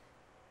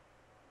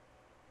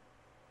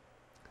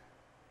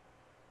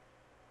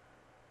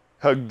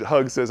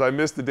 Hug says, I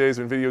miss the days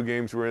when video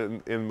games were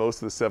in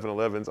most of the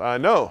 7-Elevens. I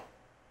know.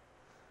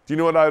 Do you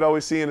know what I'd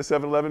always see in a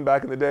 7-Eleven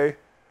back in the day?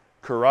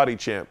 Karate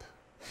Champ.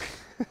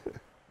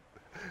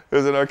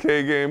 There's an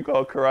arcade game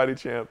called Karate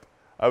Champ.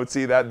 I would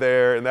see that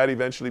there, and that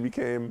eventually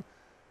became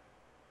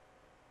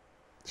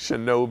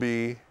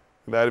Shinobi.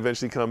 And that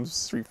eventually comes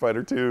Street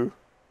Fighter 2.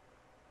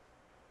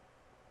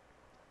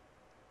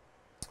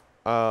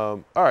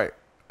 All right,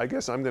 I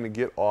guess I'm going to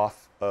get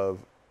off of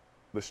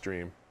the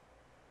stream.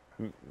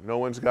 No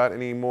one's got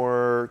any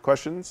more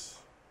questions?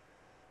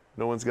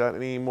 No one's got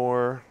any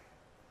more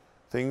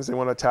things they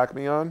want to attack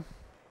me on?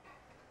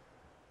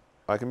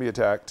 I can be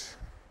attacked.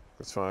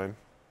 That's fine.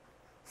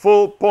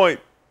 Full point.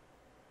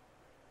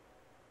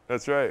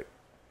 That's right.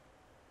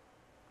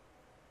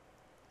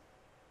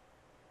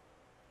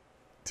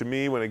 To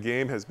me, when a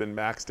game has been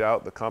maxed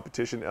out, the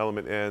competition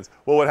element ends.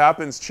 Well, what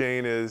happens,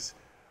 Chain, is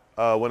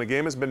when a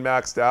game has been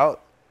maxed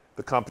out,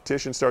 the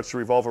competition starts to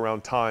revolve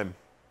around time.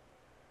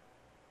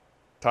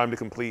 Time to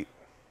complete.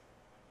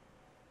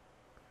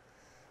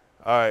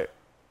 All right,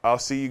 I'll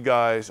see you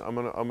guys. I'm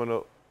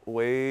gonna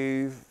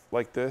wave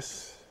like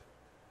this.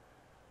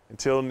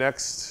 Until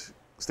next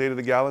State of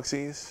the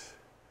Galaxies.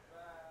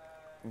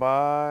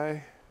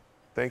 Bye.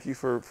 Thank you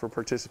for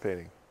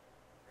participating.